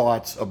own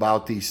thoughts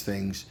about these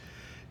things,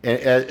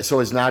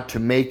 so as not to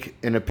make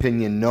an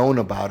opinion known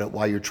about it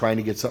while you're trying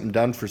to get something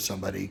done for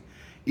somebody,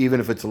 even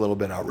if it's a little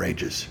bit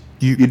outrageous.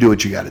 You do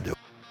what you got to do.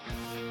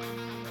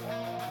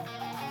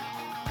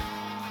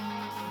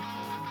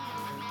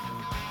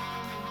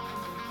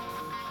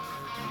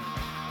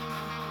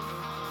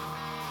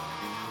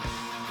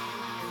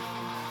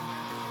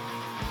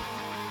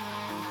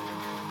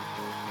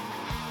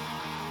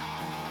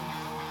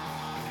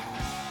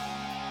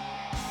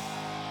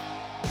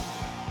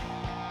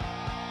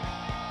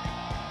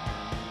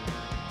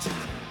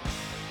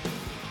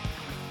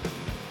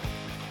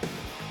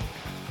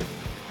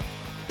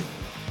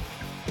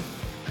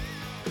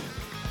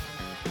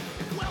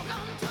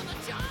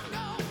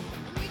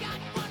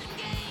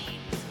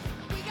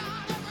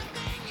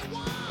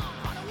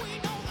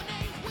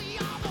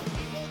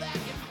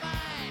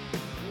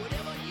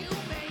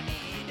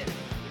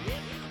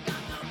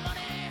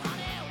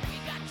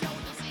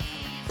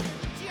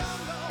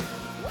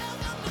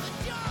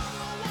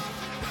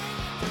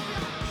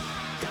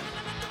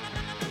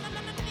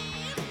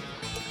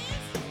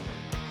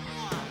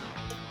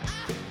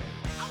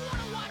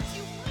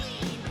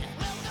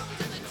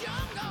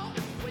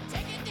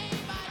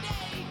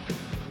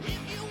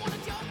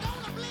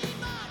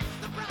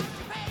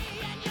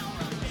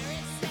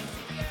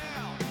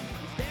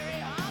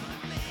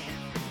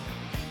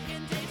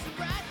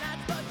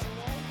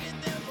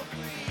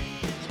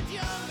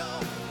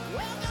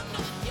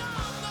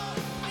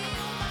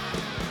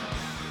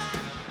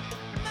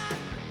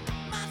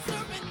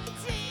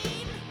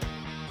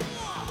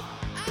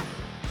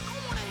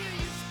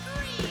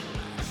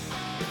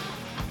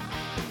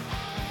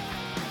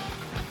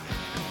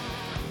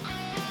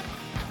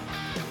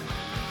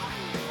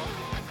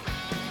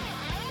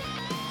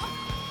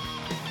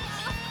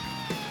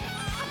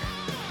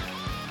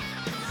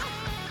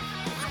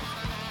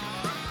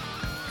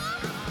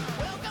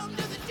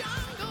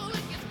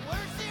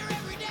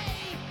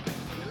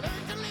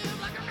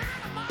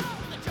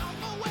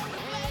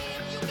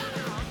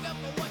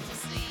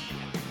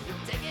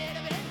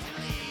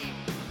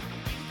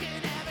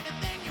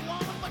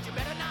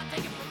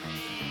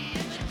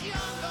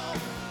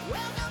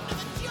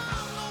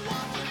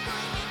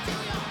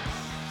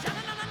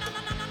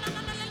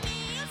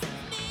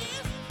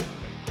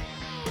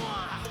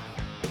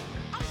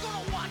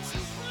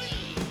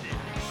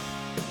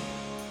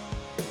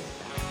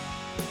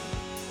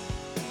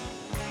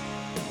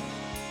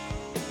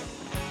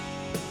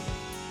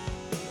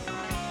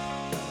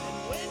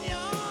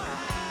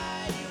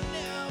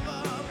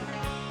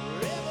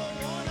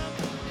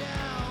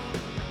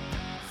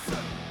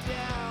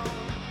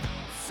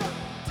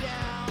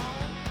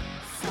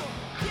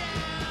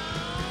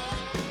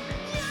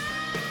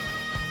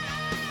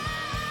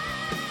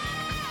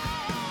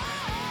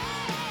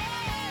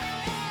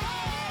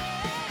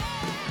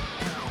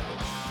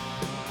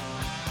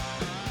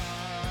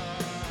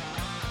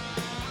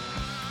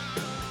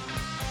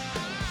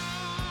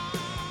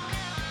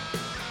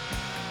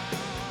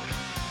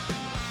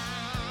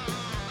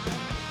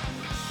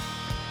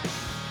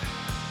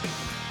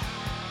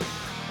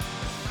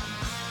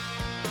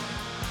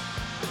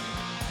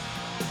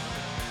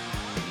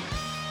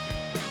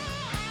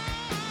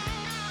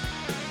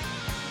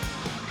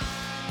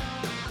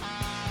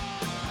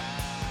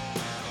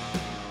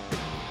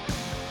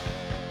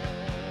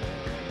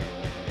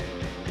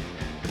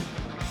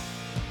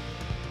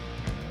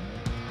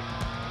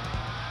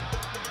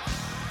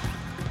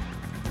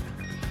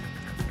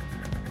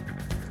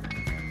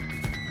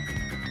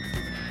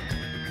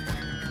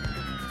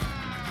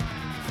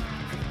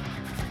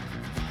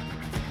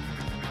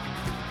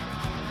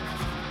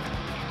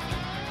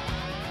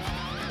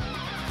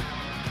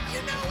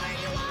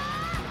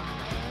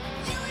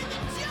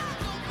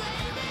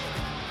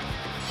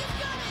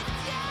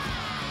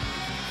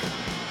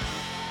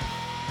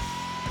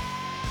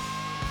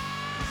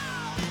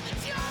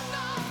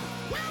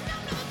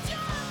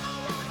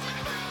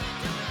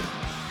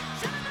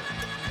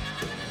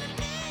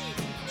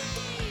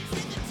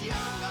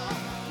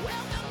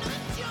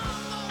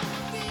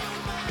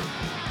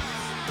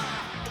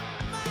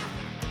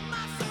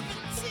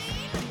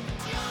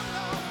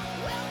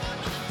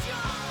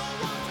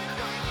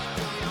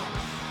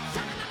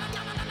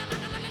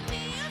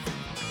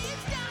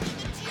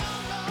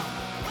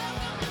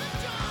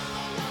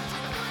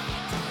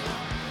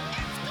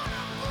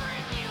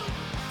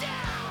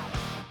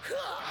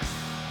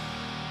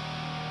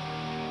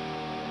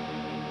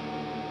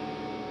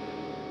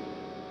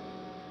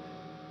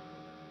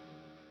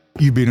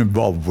 You've been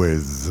involved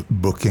with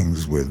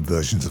bookings with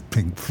versions of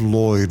Pink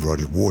Floyd,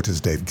 Roger Waters,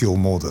 Dave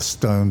Gilmour, The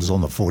Stones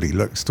on the 40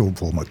 Lux tour,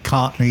 Paul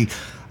McCartney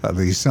at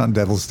the Sun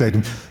Devil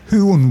Stadium.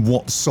 Who and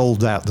what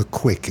sold out the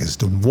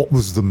quickest, and what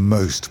was the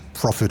most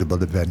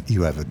profitable event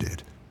you ever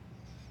did?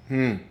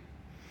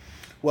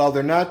 Well,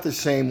 they're not the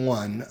same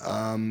one,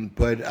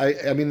 but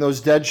I mean, those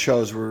Dead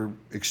shows were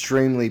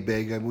extremely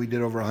big. We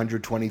did over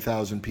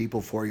 120,000 people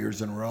 4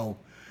 years in a row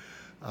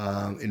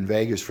in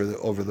Vegas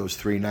over those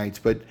 3 nights.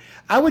 But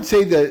I would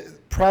say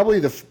that probably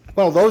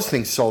those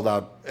things sold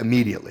out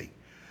immediately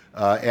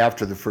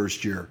after the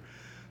first year.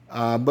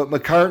 But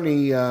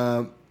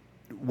McCartney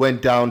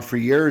went down for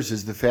years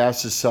as the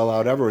fastest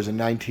sellout ever. It was in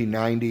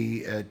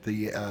 1990 at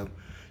the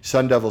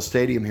Sun Devil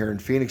Stadium here in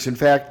Phoenix. In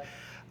fact,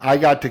 I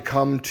got to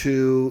come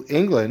to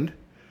England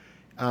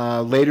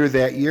later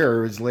that year.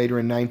 It was later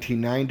in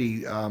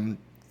 1990.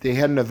 They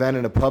had an event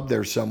in a pub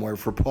there somewhere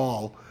for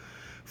Paul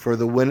for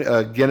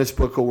the Guinness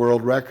Book of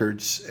World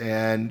Records,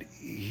 and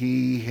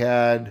he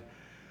had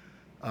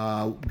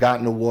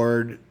gotten an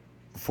award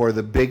for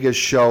the biggest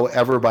show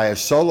ever by a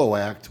solo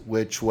act,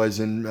 which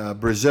was in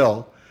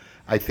Brazil.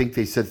 I think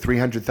they said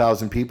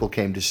 300,000 people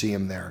came to see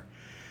him there.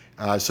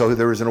 So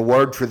there was an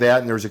award for that,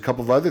 and there was a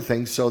couple of other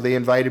things. So they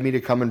invited me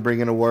to come and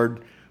bring an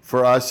award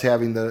for us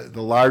having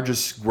the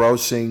largest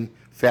grossing,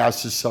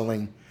 fastest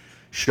selling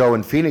show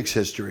in Phoenix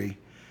history,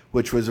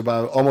 which was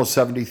about almost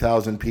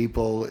 70,000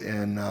 people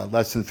in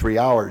less than 3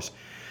 hours.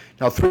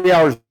 Now, 3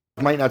 hours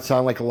might not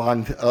sound like a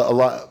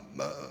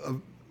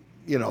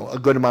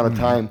good amount of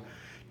time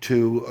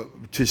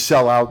to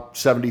sell out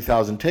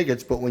 70,000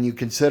 tickets, but when you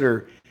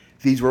consider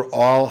these were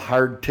all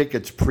hard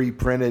tickets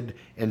pre-printed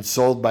and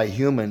sold by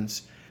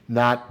humans,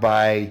 not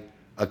by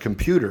a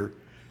computer,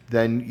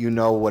 then you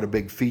know what a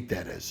big feat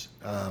that is.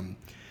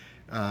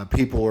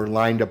 People were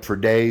lined up for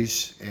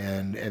days,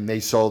 and they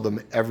sold them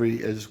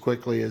as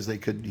quickly as they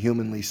could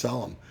humanly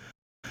sell them.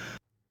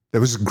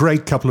 There was a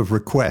great couple of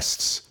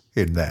requests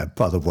in there,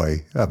 by the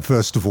way.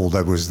 First of all,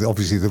 there was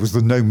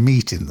the no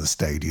meat in the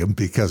stadium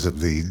because of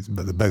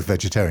they're both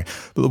vegetarian.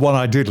 But the one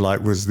I did like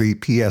was the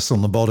PS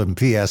on the bottom,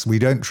 PS, we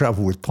don't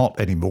travel with pot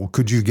anymore.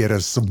 Could you get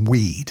us some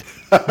weed?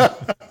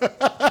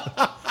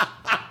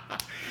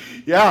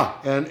 Yeah,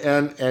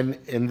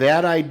 and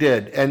that I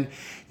did. And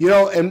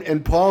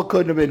and Paul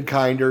couldn't have been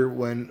kinder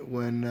when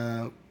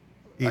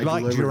he I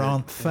liked your delivered it.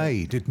 Aunt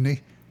Faye, didn't he?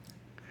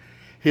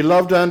 He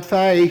loved Aunt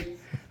Faye.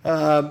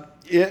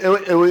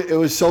 It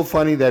was so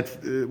funny that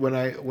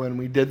when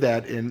we did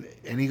that, and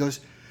he goes,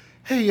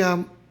 "Hey,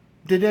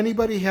 did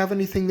anybody have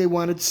anything they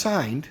wanted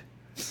signed?"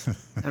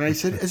 And I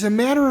said, "As a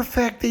matter of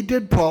fact, they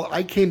did, Paul."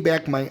 I came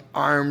back, my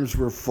arms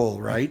were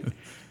full, right?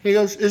 He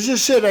goes, "Is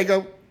this it?" I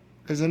go,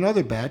 "There's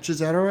another batch. Is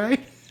that all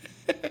right?"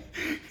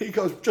 He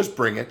goes, "Just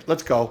bring it.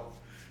 Let's go."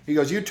 He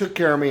goes, "You took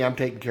care of me. I'm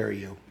taking care of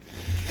you."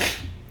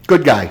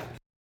 Good guy.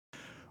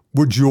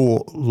 Would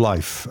your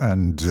life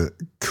and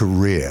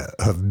career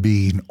have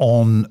been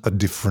on a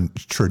different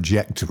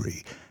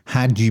trajectory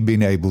had you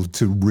been able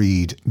to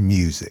read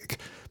music?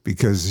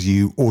 Because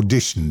you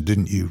auditioned,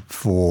 didn't you,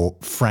 for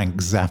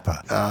Frank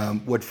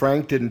Zappa? What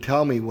Frank didn't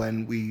tell me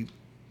when we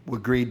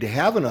agreed to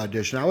have an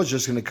audition, I was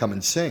just going to come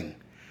and sing.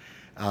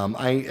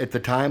 At the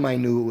time, I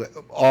knew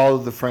all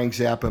of the Frank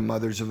Zappa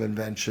Mothers of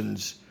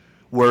Invention's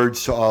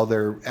words to all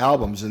their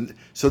albums. And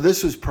so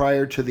this was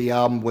prior to the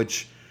album,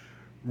 which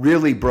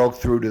really broke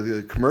through to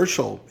the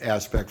commercial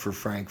aspect for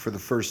Frank for the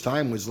first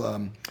time, was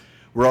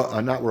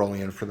not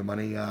Rolling In for the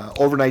Money,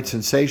 Overnight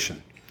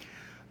Sensation.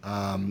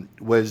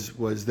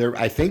 Was their,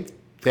 I think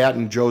that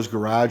and Joe's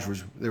Garage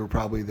they were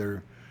probably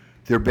their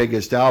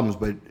biggest albums,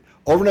 but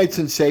Overnight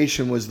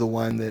Sensation was the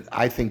one that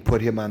I think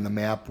put him on the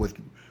map with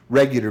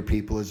regular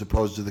people as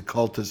opposed to the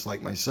cultists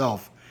like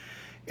myself.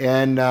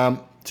 And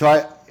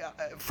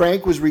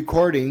Frank was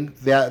recording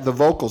the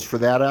vocals for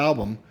that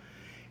album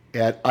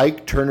at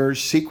Ike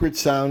Turner's Secret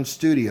Sound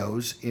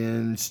Studios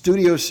in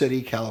Studio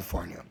City,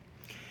 California.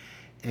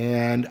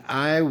 And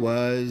I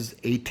was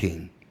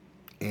 18.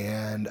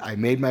 And I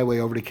made my way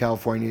over to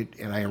California,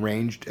 and I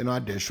arranged an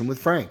audition with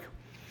Frank.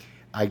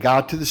 I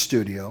got to the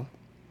studio.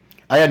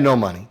 I had no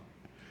money.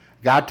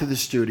 Got to the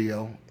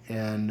studio,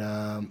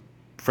 and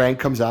Frank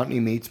comes out and he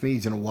meets me.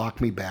 He's going to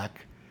walk me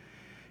back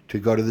to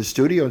go to the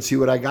studio and see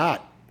what I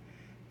got.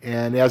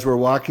 And as we're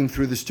walking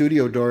through the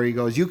studio door, he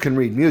goes, "You can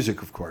read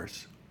music, of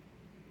course."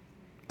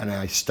 And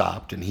I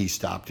stopped, and he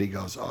stopped. He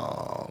goes,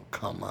 "Oh,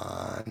 come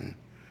on."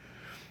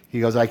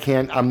 He goes,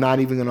 I'm not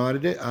even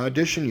going to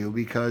audition you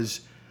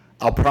because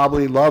I'll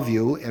probably love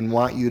you and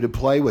want you to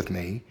play with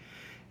me.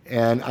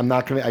 And I'm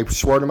not going to, I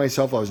swore to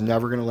myself I was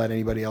never going to let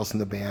anybody else in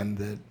the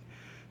band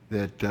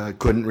that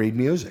couldn't read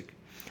music.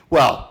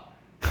 Well,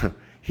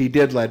 he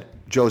did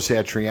let Joe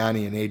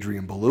Satriani and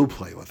Adrian Belew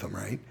play with him,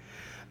 right?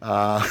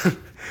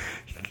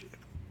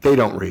 They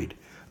don't read.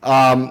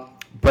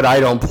 But I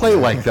don't play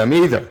like them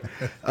either.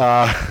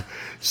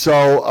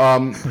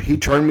 So he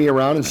turned me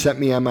around and sent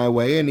me on my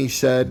way, and he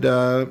said,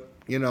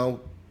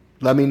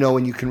 let me know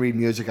when you can read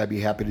music. I'd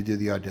be happy to do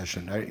the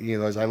audition. He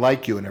goes, "I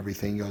like you and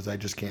everything." He goes, "I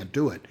just can't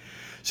do it."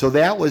 So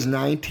that was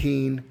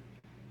 19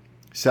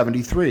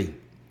 '73.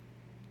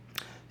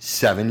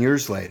 7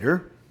 years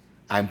later,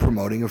 I'm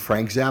promoting a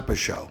Frank Zappa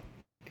show.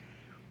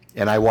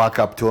 And I walk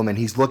up to him and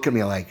he's looking at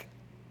me like,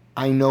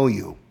 I know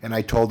you. And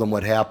I told him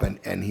what happened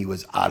and he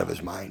was out of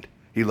his mind.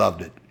 He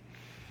loved it.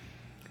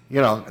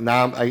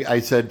 Now I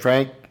said,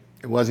 Frank,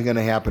 it wasn't going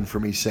to happen for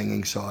me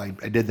singing, so I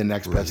did the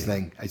next best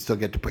thing. I still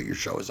get to put your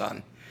shows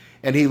on.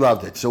 And he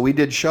loved it. So we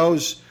did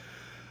shows,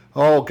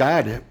 well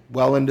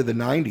into the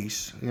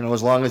 90s,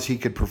 as long as he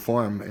could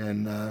perform.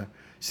 And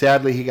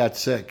sadly, he got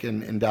sick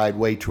and died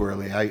way too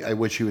early. I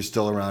wish he was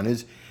still around.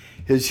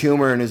 His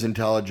humor and his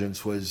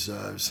intelligence was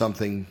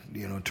something,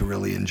 to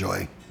really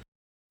enjoy.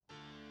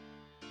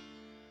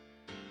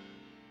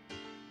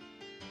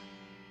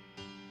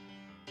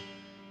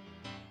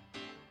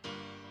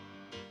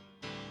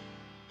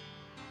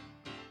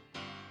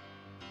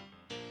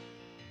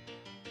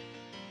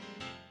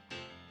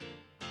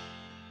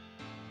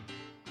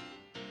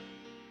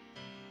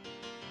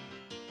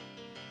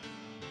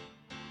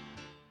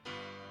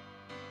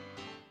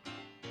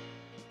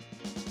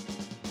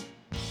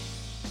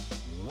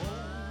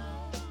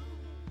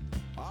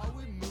 Are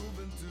we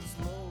moving too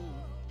slow?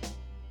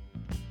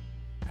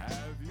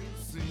 Have you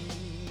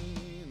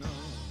seen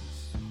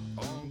us,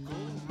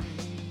 Uncle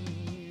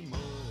Remus?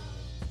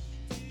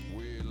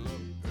 We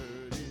look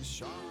pretty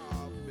sharp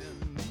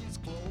in these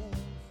clothes.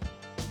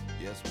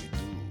 Yes, we do.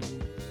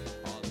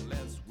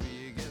 Unless we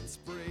get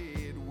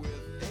sprayed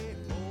with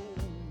a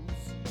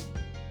hose.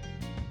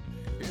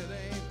 It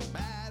ain't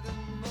bad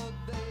in the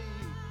day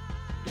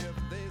if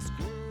they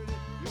squirt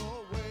it your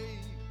way.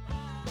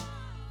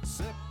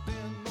 Except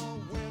in the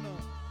winter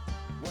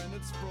when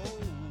it's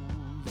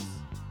froze.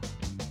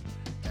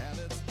 And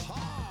it's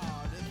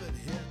hard if it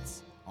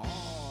hits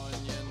on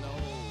your nose.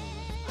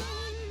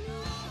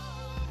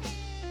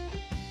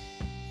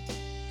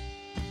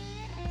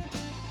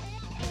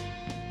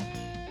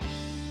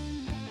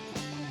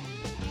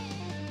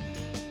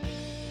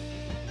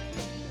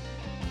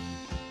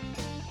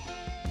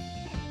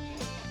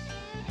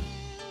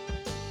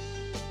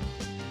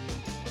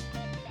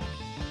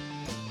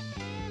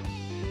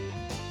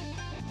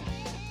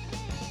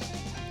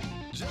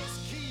 Just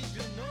keep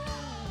your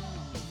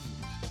nose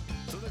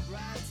to the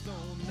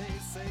grindstone, they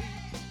say.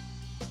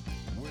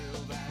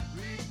 Will that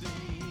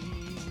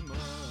redeem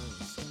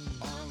us,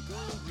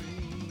 Uncle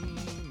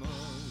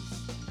Remus?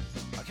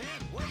 I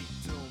can't wait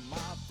till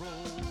my fro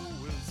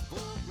is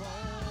full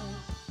grown.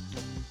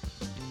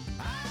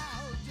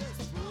 I'll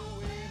just throw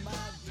away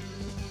my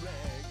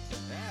do-rag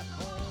at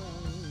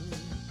home.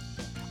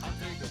 I'll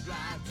take a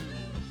drive to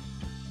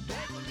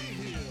Beverly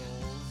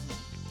Hills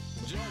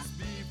just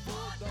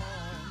before dawn.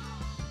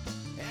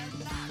 And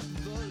knock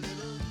the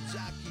little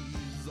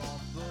jockeys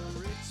off the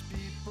rich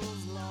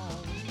people's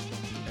lawn.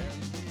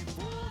 And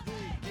before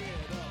they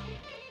get up,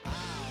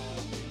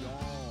 I'll be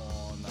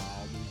gone,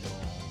 I'll be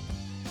gone.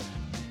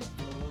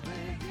 Before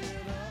they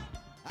get up,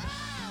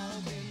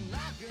 I'll be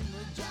knocking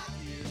the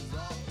jockeys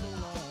off the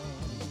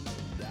lawn.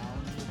 Down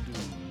the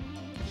dune.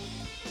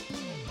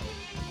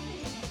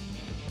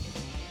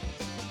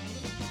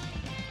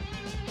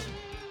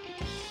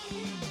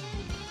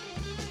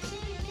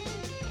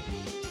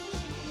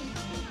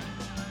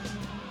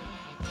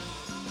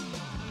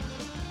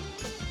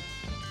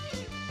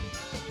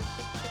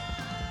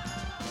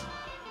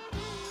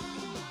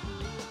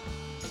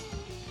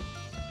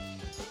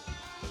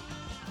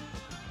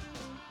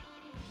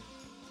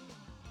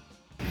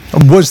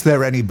 And was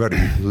there anybody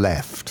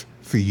left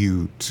for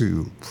you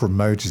to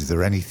promote? Is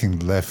there anything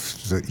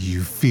left that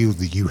you feel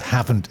that you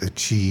haven't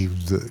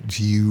achieved that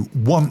you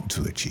want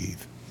to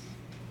achieve?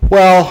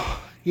 Well,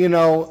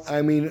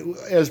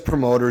 as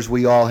promoters,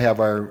 we all have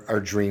our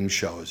dream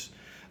shows.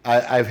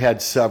 I've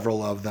had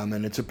several of them,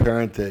 and it's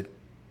apparent that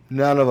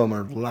none of them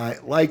are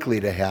likely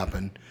to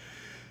happen.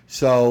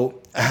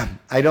 So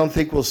I don't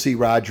think we'll see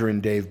Roger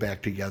and Dave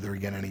back together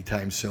again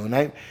anytime soon.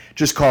 I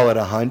just call it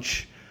a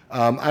hunch.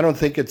 I don't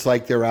think it's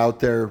like they're out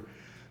there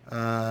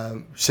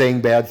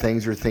saying bad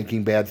things or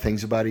thinking bad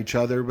things about each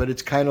other, but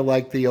it's kind of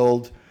like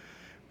it's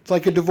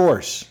like a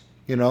divorce,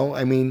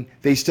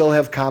 They still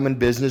have common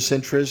business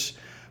interests,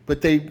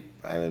 but they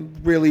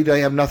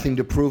have nothing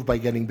to prove by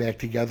getting back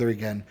together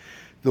again.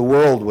 The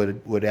world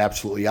would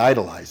absolutely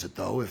idolize it,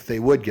 though, if they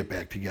would get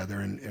back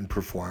together and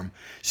perform.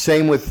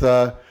 Same with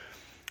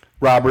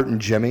Robert and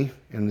Jimmy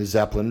and the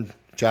Zeppelin,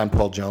 John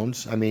Paul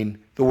Jones.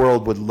 The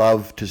world would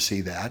love to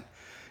see that.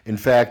 In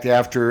fact,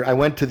 after I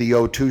went to the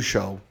O2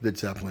 show that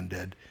Zeppelin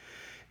did,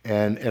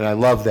 and I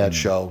love that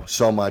show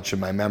so much in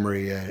my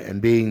memory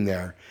and being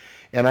there.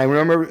 And I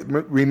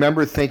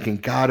remember thinking,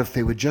 God, if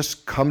they would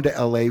just come to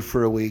LA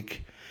for a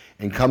week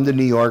and come to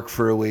New York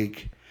for a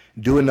week,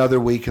 do another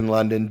week in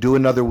London, do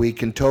another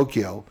week in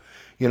Tokyo,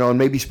 and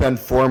maybe spend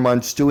 4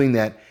 months doing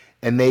that,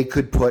 and they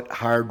could put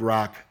hard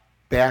rock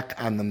back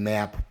on the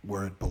map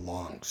where it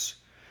belongs.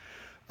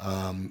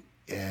 And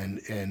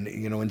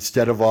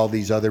instead of all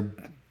these other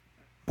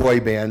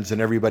boy bands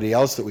and everybody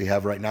else that we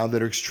have right now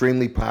that are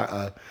extremely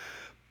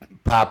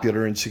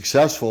popular and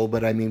successful,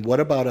 but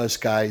what about us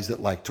guys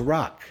that like to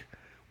rock?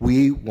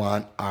 We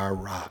want our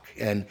rock.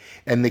 And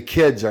the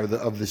kids are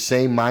of the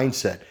same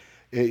mindset.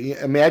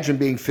 Imagine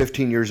being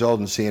 15 years old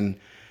and seeing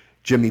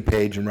Jimmy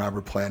Page and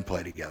Robert Plant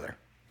play together.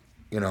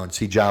 And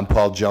see John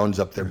Paul Jones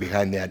up there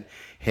behind that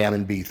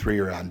Hammond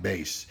B3 on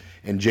bass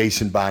and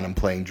Jason Bonham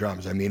playing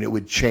drums. I mean, it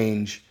would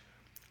change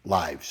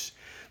lives.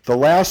 The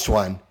last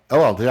one,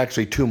 there's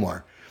actually two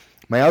more.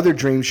 My other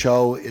dream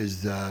show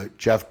is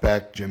Jeff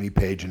Beck, Jimmy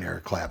Page, and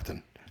Eric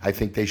Clapton. I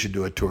think they should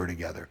do a tour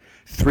together.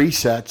 3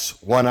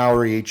 sets, 1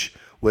 hour each,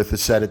 with a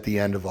set at the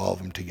end of all of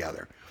them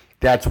together.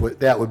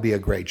 That would be a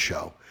great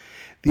show.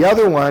 The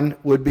other one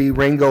would be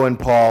Ringo and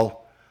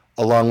Paul,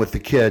 along with the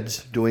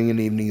kids, doing an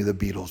evening of the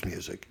Beatles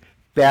music.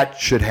 That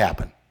should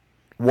happen.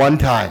 One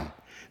time,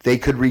 they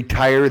could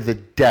retire the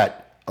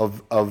debt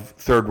of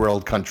third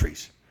world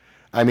countries.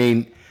 I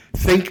mean,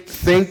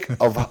 think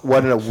of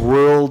what a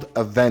world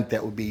event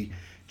that would be,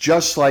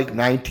 just like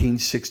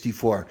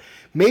 1964.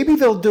 Maybe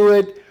they'll do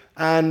it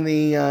on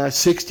the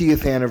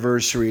 60th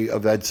anniversary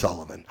of Ed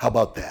Sullivan. How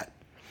about that?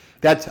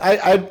 That's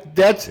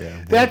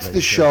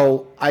the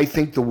show I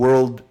think the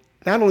world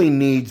not only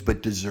needs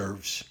but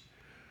deserves.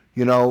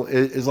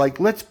 Is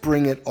like, let's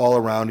bring it all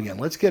around again.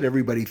 Let's get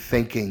everybody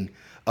thinking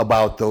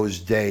about those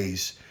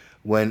days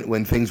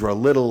when things were a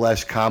little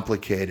less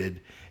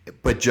complicated,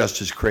 but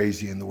just as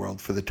crazy in the world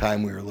for the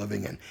time we were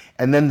living in.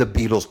 And then the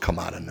Beatles come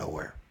out of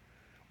nowhere.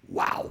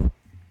 Wow.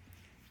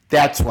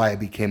 That's why I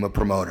became a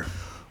promoter.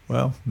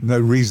 Well, no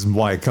reason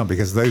why it can't,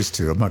 because those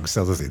two, amongst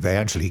other things, they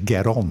actually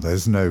get on.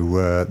 There's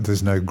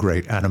no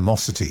great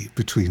animosity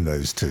between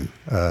those two.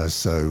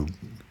 So,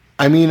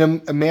 I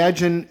mean,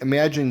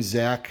 imagine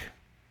Zach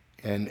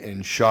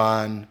and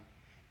Sean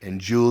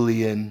and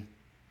Julian,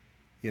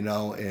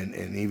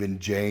 and even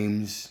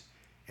James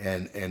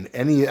and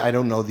any, I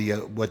don't know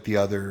what the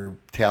other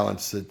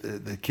talents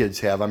that the kids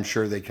have. I'm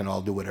sure they can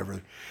all do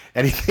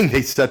anything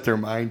they set their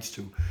minds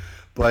to.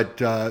 But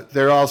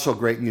they're also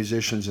great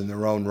musicians in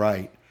their own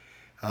right.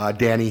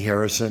 Danny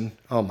Harrison,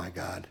 oh my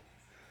God.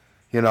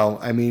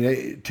 I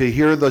mean, to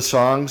hear the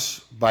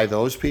songs by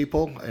those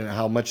people and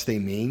how much they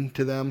mean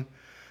to them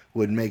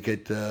would make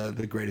it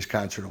the greatest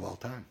concert of all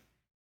time.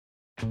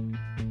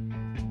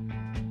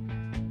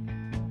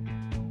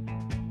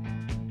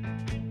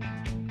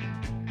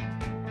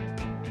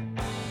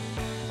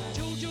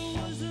 Jojo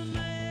was a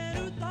man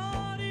who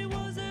thought he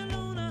was a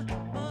loner,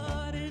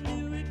 but he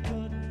knew it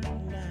couldn't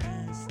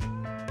last.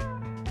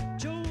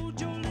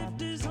 Jojo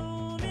left his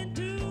home in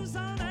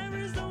Tucson,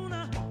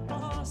 Arizona,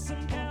 for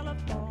some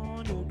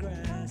California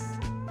grass.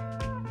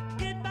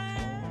 Get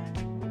back,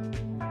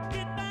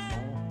 get back,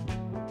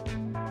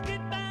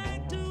 get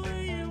back to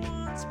where you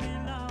once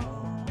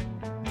belonged.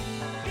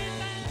 Get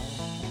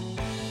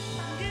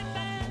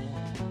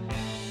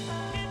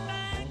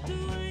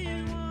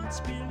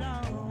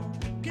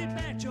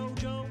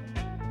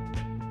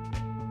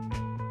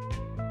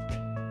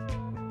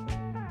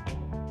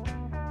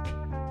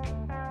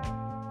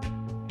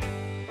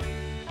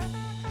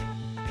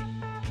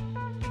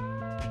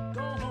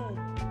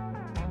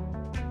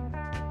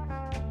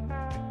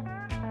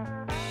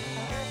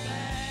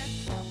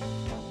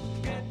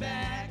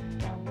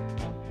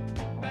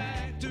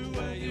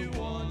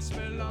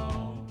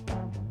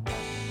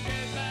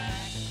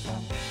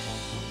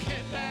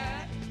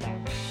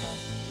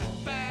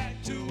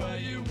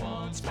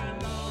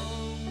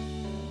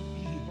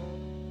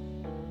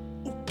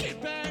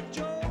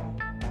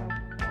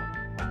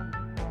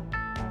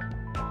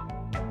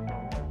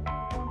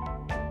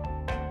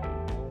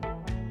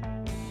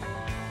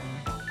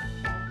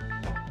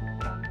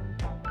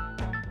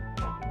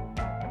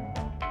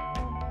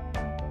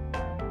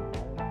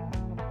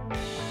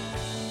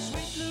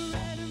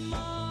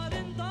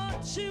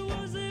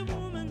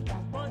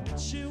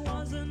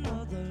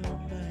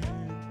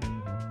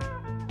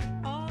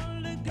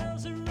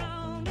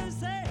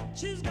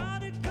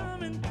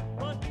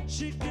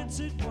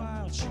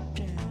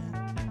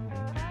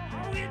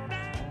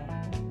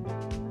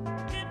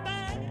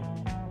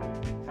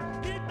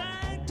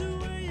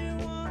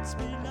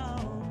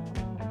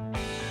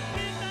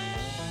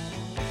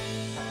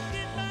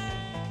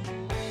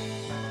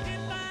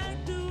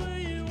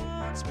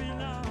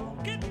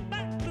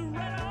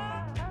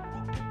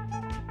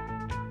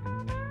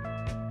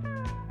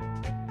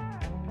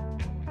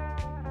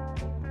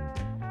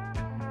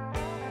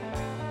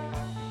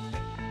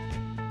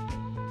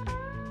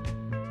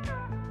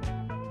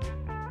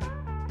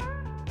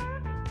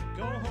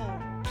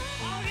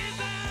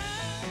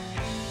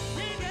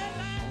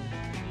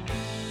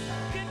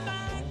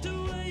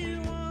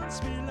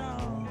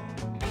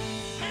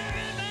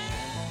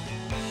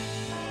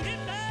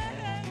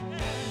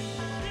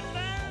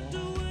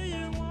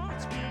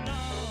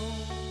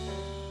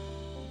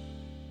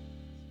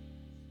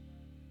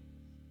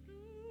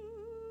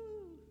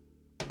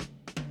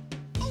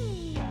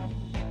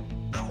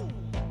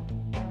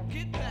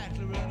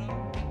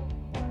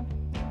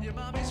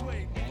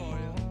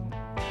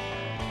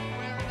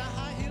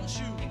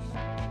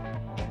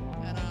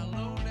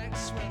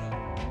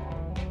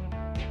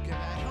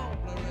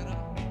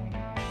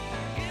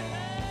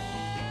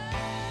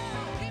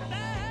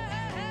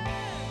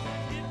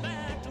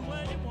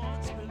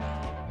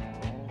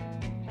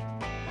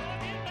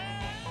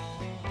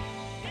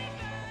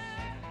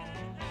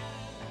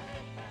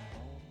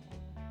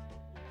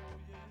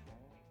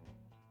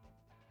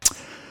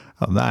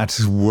And that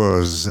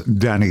was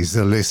Danny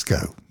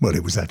Zelisko. Well,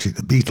 it was actually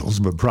the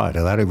Beatles, but prior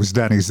to that, it was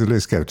Danny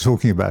Zelisko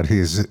talking about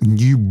his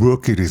new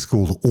book. It is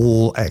called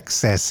All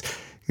Excess.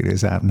 It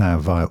is out now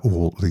via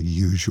all the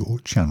usual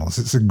channels.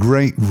 It's a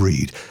great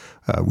read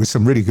with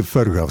some really good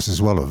photographs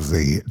as well of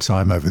the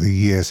time over the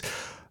years.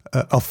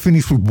 I'll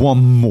finish with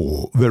one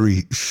more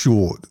very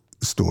short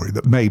story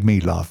that made me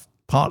laugh,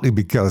 partly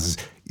because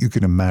you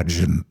can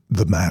imagine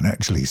the man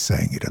actually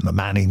saying it. And the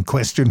man in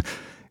question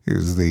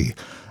is the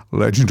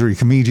legendary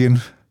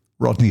comedian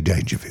Rodney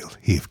Dangerfield.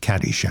 He of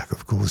Caddyshack,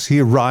 of course. He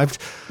arrived.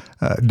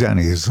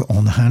 Danny is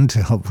on hand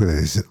to help with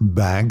his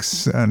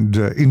bags, and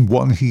in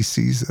one he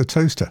sees a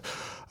toaster.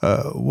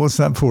 What's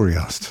that for, he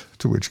asked,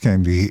 to which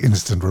came the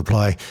instant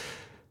reply,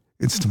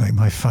 it's to make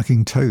my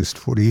fucking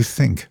toast. What do you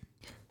think?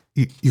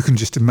 You can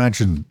just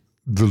imagine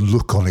the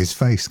look on his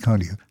face,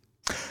 can't you?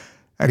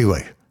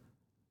 Anyway,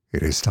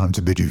 it is time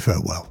to bid you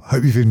farewell.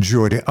 Hope you've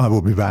enjoyed it. I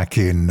will be back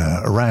in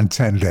around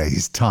 10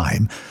 days'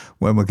 time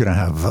when we're going to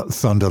have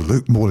Thunder.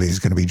 Luke Morley is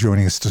going to be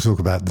joining us to talk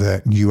about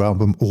their new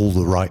album, All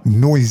the Right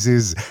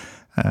Noises,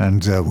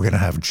 and we're going to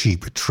have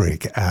Cheap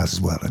Trick as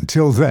well.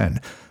 Until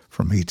then,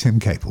 from me, Tim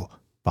Capel,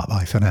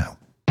 bye-bye for now.